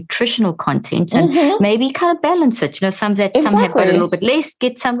at the nutritional content and maybe kind of balance it. Some have got a little bit less,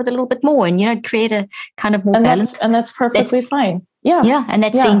 get some with a little bit more, and, create a kind of more balance. And that's perfectly fine. Yeah. Yeah. And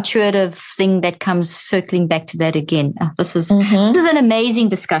that's the intuitive thing that comes circling back to that again. This is an amazing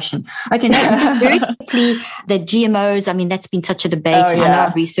discussion. Okay. Now, just very quickly, the GMOs, that's been such a debate. I know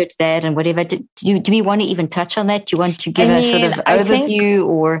I've researched that and whatever. Do we want to even touch on that? Do you want to give a sort of overview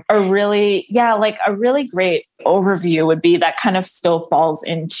or? A really great overview would be that kind of still falls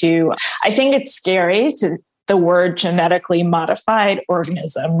into, I think it's scary to the word genetically modified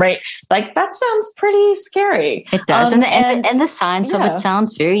organism, right? Like that sounds pretty scary. It does. And the science of it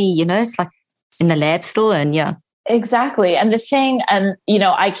sounds very, it's like in the lab still. And exactly. And the thing,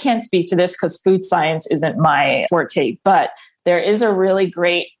 I can't speak to this because food science isn't my forte, but there is a really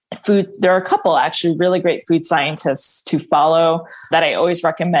great there are a couple actually really great food scientists to follow that I always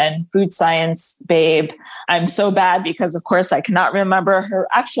recommend. Food Science Babe. I'm so bad because of course I cannot remember her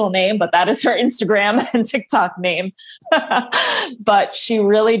actual name, but that is her Instagram and TikTok name. But she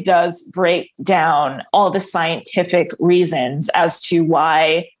really does break down all the scientific reasons as to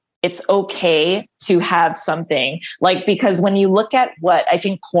why it's okay to have something because when you look at what I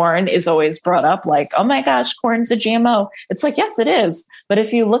think corn is always brought up, like, oh my gosh, corn's a GMO. It's like, yes, it is. But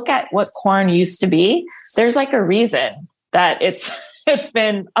if you look at what corn used to be, there's like a reason that it's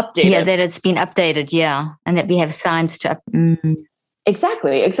been updated. Yeah, that it's been updated. Yeah. And that we have science to.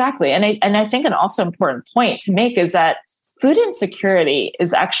 Exactly. And I think an also important point to make is that food insecurity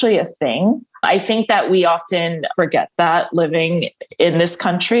is actually a thing. I think that we often forget that living in this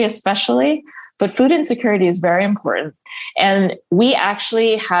country, especially, but food insecurity is very important. And we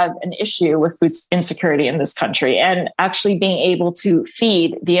actually have an issue with food insecurity in this country, and actually being able to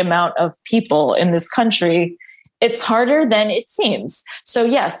feed the amount of people in this country, it's harder than it seems. So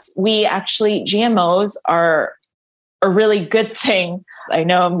yes, GMOs are a really good thing. I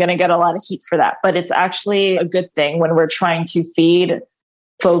know I'm going to get a lot of heat for that, but it's actually a good thing when we're trying to feed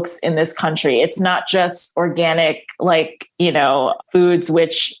folks in this country. It's not just organic, foods,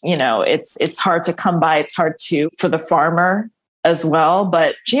 which, it's hard to come by. It's hard for the farmer as well,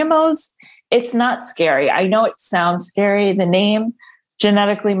 but GMOs, it's not scary. I know it sounds scary, the name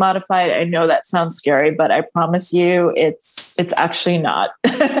genetically modified. I know that sounds scary, but I promise you it's actually not.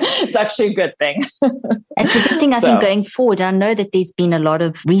 It's actually a good thing. It's a good thing, I think, going forward. I know that there's been a lot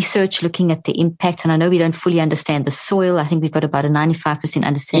of research looking at the impact, and I know we don't fully understand the soil. I think we've got about a 95%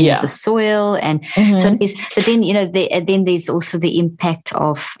 understanding of the soil. And so but then there's also the impact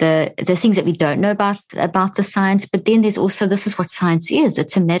of the things that we don't know about the science. But then there's also, this is what science is.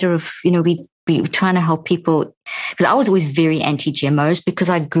 It's a matter of, we're trying to help people, because I was always very anti-GMOs because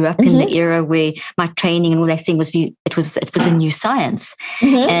I grew up in the era where my training and all that thing was it was a new science,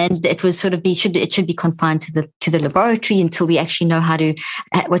 and it was sort of it should be confined to the laboratory until we actually know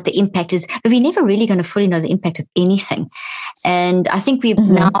what the impact is. But we're never really going to fully know the impact of anything. And I think we've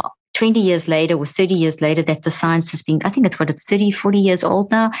now 20 years later or 30 years later that the science has been, I think it's 30, 40 years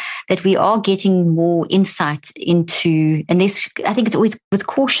old now, that we are getting more insight into, and this, I think it's always with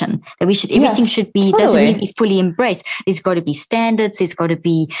caution that everything should be, doesn't need to be fully embraced. There's got to be standards. There's got to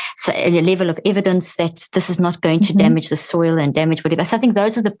be a level of evidence that this is not going to damage the soil and damage whatever. So I think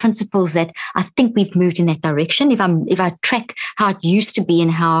those are the principles that I think we've moved in that direction. If I track how it used to be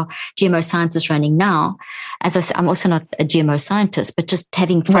and how GMO science is running now, as I said, I'm also not a GMO scientist, but just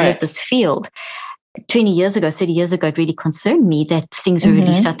having followed this field 20 years ago, 30 years ago, it really concerned me that things were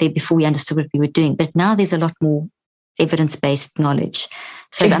released out there before we understood what we were doing. But now there's a lot more evidence-based knowledge.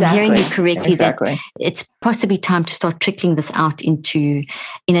 So I'm hearing you correctly that it's possibly time to start trickling this out into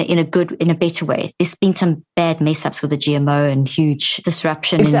in a better way. There's been some bad mess ups with the GMO and huge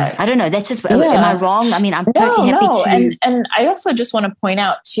disruption. And I don't know. That's just, am I wrong? I'm totally happy to. And I also just want to point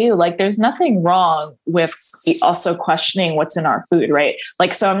out too, there's nothing wrong with also questioning what's in our food, right?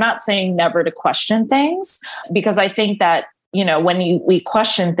 So I'm not saying never to question things, because I think that, when we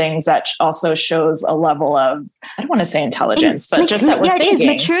question things, that also shows a level of, I don't want to say intelligence, but just that we're thinking.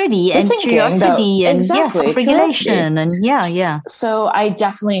 It is maturity and curiosity and self-regulation and So I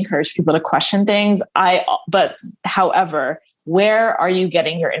definitely encourage people to question things. But however, where are you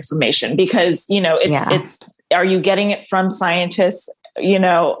getting your information? Because, are you getting it from scientists, in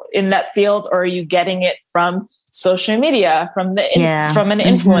that field, or are you getting it from social media, from from an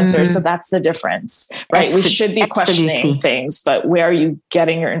influencer. So that's the difference, right? We should be questioning things, but where are you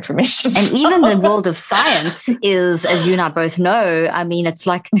getting your information and from? Even the world of science is, as you and I both know, I mean, it's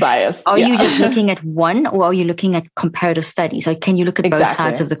like biased. Are you just looking at one, or are you looking at comparative studies? Or can you look at both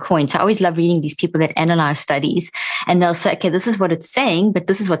sides of the coin? So I always love reading these people that analyze studies, and they'll say, okay, this is what it's saying, but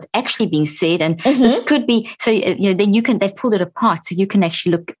this is what's actually being said. And this could be, so, then they pull it apart. So you can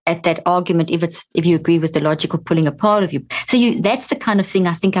actually look at that argument if you agree with the logical pulling apart of you. So that's the kind of thing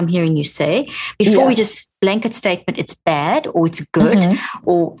I think I'm hearing you say before we just blanket statement, it's bad or it's good,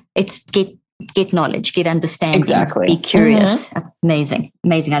 or it's get knowledge, get understanding, be curious. Amazing.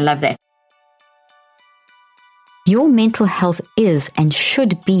 I love that. Your mental health is and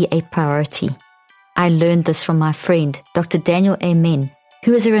should be a priority. I learned this from my friend, Dr. Daniel Amen,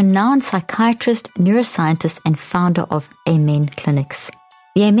 who is a renowned psychiatrist, neuroscientist, and founder of Amen Clinics.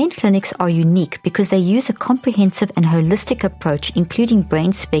 The Amen Clinics are unique because they use a comprehensive and holistic approach, including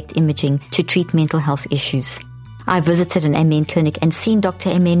brain SPECT imaging, to treat mental health issues. I visited an Amen clinic and seen Dr.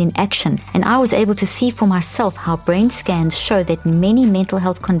 Amen in action, and I was able to see for myself how brain scans show that many mental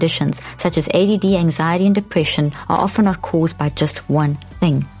health conditions, such as ADD, anxiety, and depression, are often not caused by just one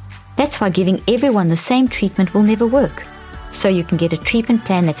thing. That's why giving everyone the same treatment will never work. So you can get a treatment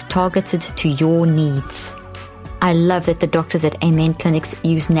plan that's targeted to your needs. I love that the doctors at Amen Clinics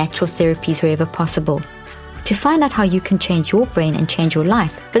use natural therapies wherever possible. To find out how you can change your brain and change your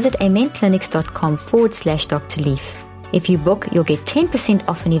life, visit amenclinics.com/Dr. Leaf. If you book, you'll get 10%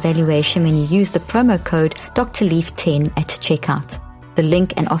 off an evaluation when you use the promo code Dr. Leaf 10 at checkout. The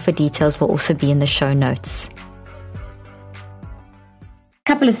link and offer details will also be in the show notes.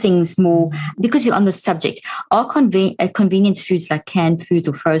 Couple of things more, because we're on the subject. Are convenience foods like canned foods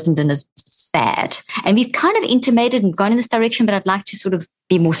or frozen dinners bad? And we've kind of intimated and gone in this direction, but I'd like to sort of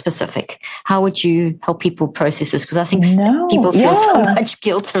be more specific. How would you help people process this? Because I think people feel so much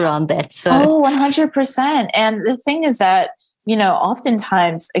guilt around that. So 100%. And the thing is that,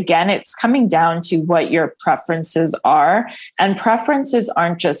 oftentimes, again, it's coming down to what your preferences are. And preferences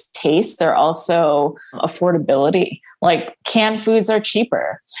aren't just taste, they're also affordability. Like canned foods are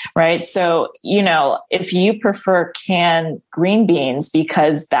cheaper, right? So, if you prefer canned green beans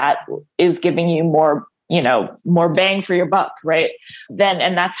because that is giving you more bang for your buck, right?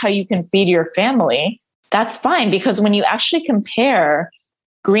 And that's how you can feed your family. That's fine, because when you actually compare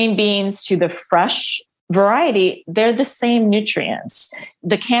green beans to the fresh variety, they're the same nutrients.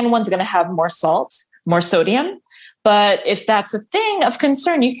 The canned one's going to have more salt, more sodium. But if that's a thing of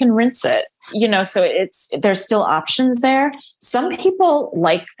concern, you can rinse it. So there's still options there. Some people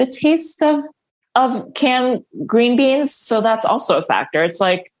like the taste of canned green beans. So that's also a factor. It's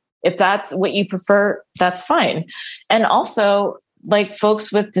like, if that's what you prefer, that's fine. And also, like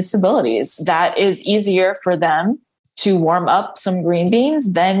folks with disabilities, that is easier for them to warm up some green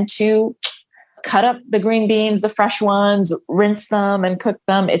beans than to cut up the green beans, the fresh ones, rinse them and cook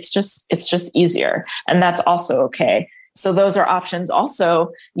them. It's just easier. And that's also okay. So those are options.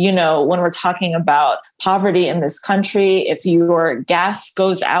 Also, when we're talking about poverty in this country, if your gas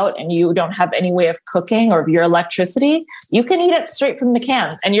goes out and you don't have any way of cooking, or your electricity, you can eat it straight from the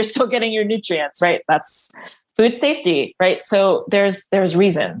can and you're still getting your nutrients, right? That's food safety, right? So there's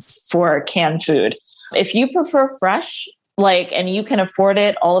reasons for canned food. If you prefer fresh, and you can afford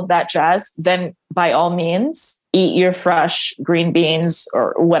it, all of that jazz, then by all means, eat your fresh green beans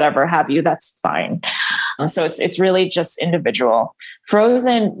or whatever have you. That's fine. So it's really just individual.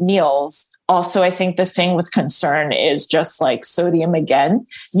 Frozen meals. Also, I think the thing with concern is just like sodium again.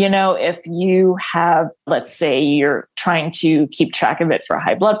 If you have, let's say you're trying to keep track of it for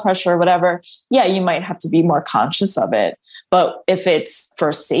high blood pressure or whatever, you might have to be more conscious of it. But if it's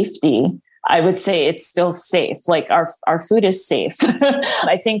for safety, I would say it's still safe. Like our food is safe.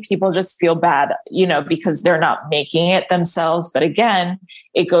 I think people just feel bad, because they're not making it themselves. But again,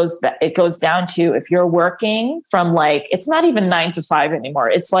 it goes down to, if you're working from it's not even 9 to 5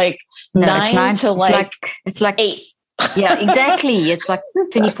 anymore. It's like nine to it's like 8. Yeah, exactly. It's like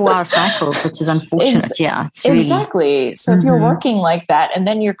 24-hour cycles, which is unfortunate. It's really... Exactly. So if you're working like that, and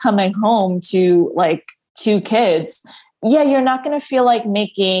then you're coming home to 2 kids, you're not going to feel like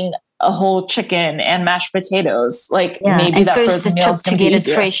making a whole chicken and mashed potatoes. Maybe that frozen meal is going to get it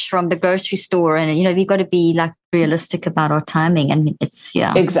fresh from the grocery store. And, we've got to be realistic about our timing. And it's,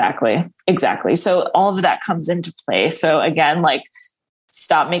 Exactly. So all of that comes into play. So again,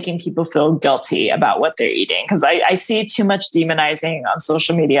 stop making people feel guilty about what they're eating. Cause I see too much demonizing on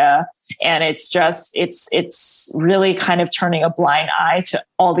social media, and it's really kind of turning a blind eye to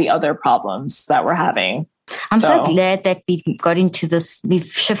all the other problems that we're having. I'm so glad that we've got into this,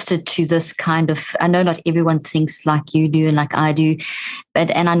 we've shifted to this kind of, I know not everyone thinks like you do and like I do,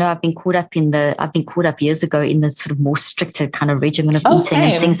 and I know I've been caught up years ago in the sort of more stricter kind of regimen of eating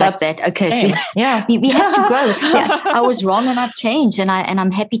and things like that. Okay. So we have to grow. Yeah, I was wrong and I've changed, and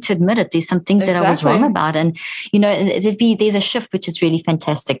I'm happy to admit it. There's some things that I was wrong about, and there's a shift, which is really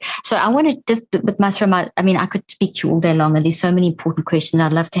fantastic. So I want to just with my throw my, I mean, I could speak to you all day long, and there's so many important questions.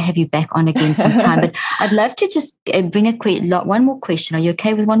 I'd love to have you back on again sometime, but I'd love to just bring one more question. Are you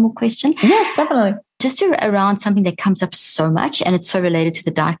okay with one more question? Yes, definitely. Just around something that comes up so much, and it's so related to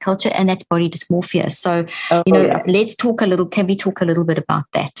the diet culture, and that's body dysmorphia. So, let's talk can we talk a little bit about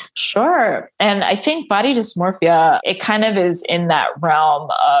that? Sure. And I think body dysmorphia, it kind of is in that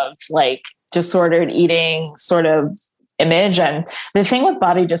realm of like disordered eating sort of image. And the thing with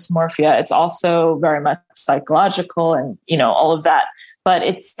body dysmorphia, it's also very much psychological and, all of that. But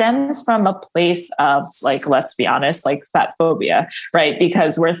it stems from a place of, like, let's be honest, like fat phobia, right?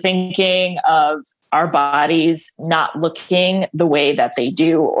 Because we're thinking of our bodies not looking the way that they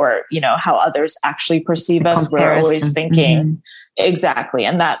do, or, how others actually perceive us. We're always thinking, exactly.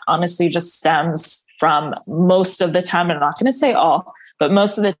 And that honestly just stems from most of the time, I'm not going to say all, but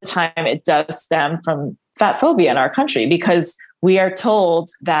most of the time it does stem from fat phobia in our country, because we are told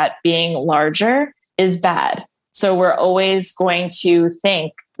that being larger is bad. So we're always going to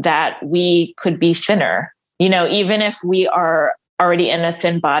think that we could be thinner, even if we are already in a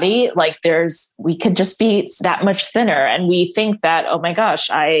thin body, like we could just be that much thinner. And we think that, oh my gosh,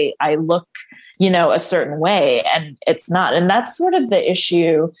 I look, a certain way, and it's not. And that's sort of the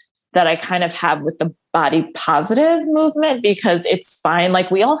issue that I kind of have with the body positive movement, because it's fine. Like,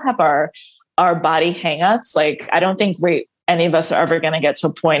 we all have our body hangups. Like, I don't think any of us are ever going to get to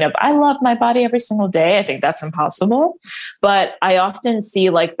a point of, I love my body every single day. I think that's impossible. But I often see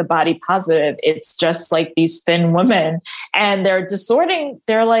like the body positive, it's just like these thin women, and they're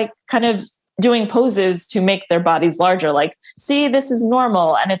like kind of doing poses to make their bodies larger. Like, see, this is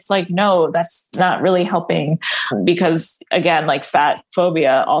normal. And it's like, no, that's not really helping, because again, like fat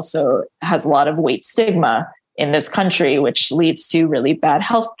phobia also has a lot of weight stigma in this country, which leads to really bad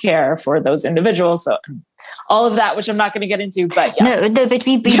healthcare for those individuals. So all of that, which I'm not going to get into, but yes. No, but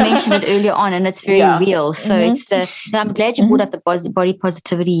we mentioned it earlier on, and it's very real. So I'm glad you brought up the body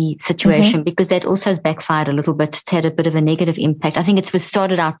positivity situation, because that also has backfired a little bit. It's had a bit of a negative impact. I think we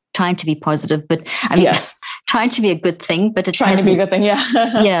started out trying to be positive, but I mean, trying to be a good thing, but trying to be a good thing.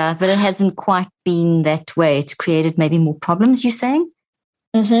 Yeah. Yeah, but it hasn't quite been that way. It's created maybe more problems, you're saying?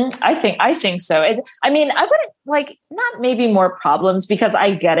 I think so. I wouldn't like, not maybe more problems, because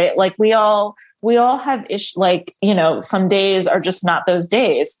I get it. Like, we all have some days are just not those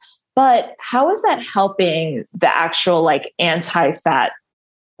days, but how is that helping the actual like anti-fat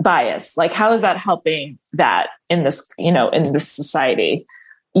bias? Like, how is that helping that in this, in this society,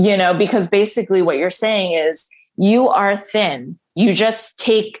 because basically what you're saying is, you are thin. You just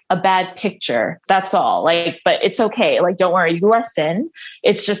take a bad picture. That's all. Like, but it's okay. Like, don't worry. You are thin.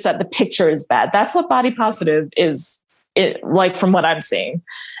 It's just that the picture is bad. That's what body positive is. Like, from what I'm seeing,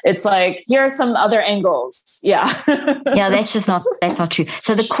 it's like, here are some other angles. Yeah. Yeah. That's not true.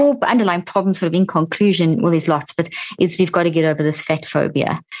 So the core underlying problem, sort of in conclusion, well, there's lots, but is we've got to get over this fat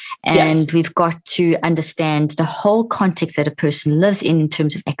phobia, and we've got to understand the whole context that a person lives in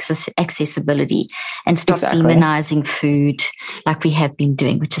terms of accessibility, and stop demonizing food like we have been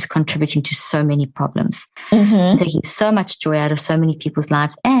doing, which is contributing to so many problems, taking so much joy out of so many people's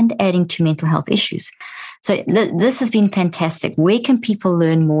lives, and adding to mental health issues. So this has been fantastic. Where can people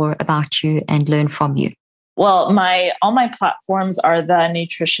learn more about you and learn from you? Well, all my platforms are The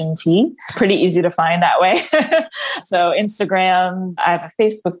Nutrition Tea. Pretty easy to find that way. So Instagram, I have a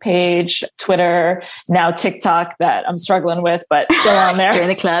Facebook page, Twitter, now TikTok that I'm struggling with, but still on there. Join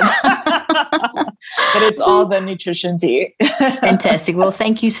the club. But it's all The Nutrition Tea. Fantastic. Well,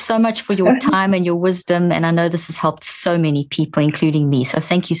 thank you so much for your time and your wisdom. And I know this has helped so many people, including me. So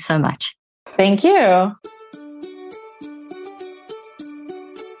thank you so much. Thank you.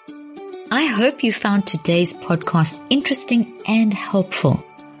 I hope you found today's podcast interesting and helpful.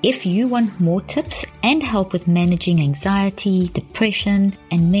 If you want more tips and help with managing anxiety, depression,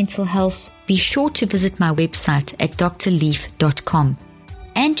 and mental health, be sure to visit my website at drleaf.com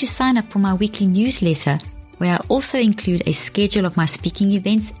and to sign up for my weekly newsletter, where I also include a schedule of my speaking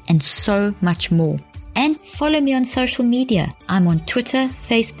events and so much more. And follow me on social media. I'm on Twitter,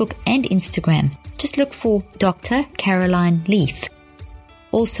 Facebook, and Instagram. Just look for Dr. Caroline Leaf.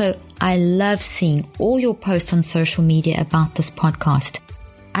 Also, I love seeing all your posts on social media about this podcast.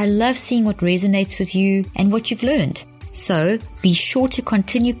 I love seeing what resonates with you and what you've learned. So be sure to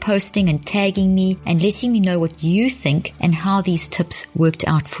continue posting and tagging me and letting me know what you think and how these tips worked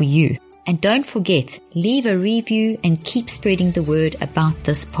out for you. And don't forget, leave a review and keep spreading the word about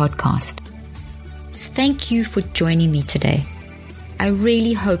this podcast. Thank you for joining me today. I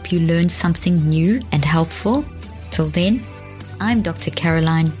really hope you learned something new and helpful. Till then, I'm Dr.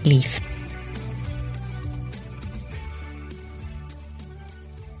 Caroline Leaf.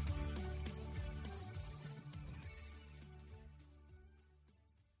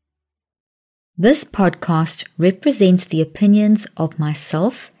 This podcast represents the opinions of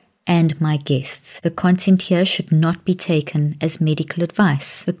myself and my guests. The content here should not be taken as medical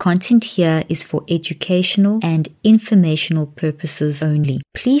advice. The content here is for educational and informational purposes only.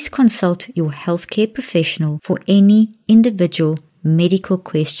 Please consult your healthcare professional for any individual medical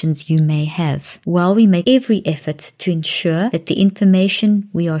questions you may have. While we make every effort to ensure that the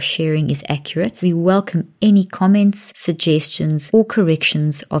information we are sharing is accurate, we welcome any comments, suggestions, or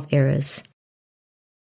corrections of errors.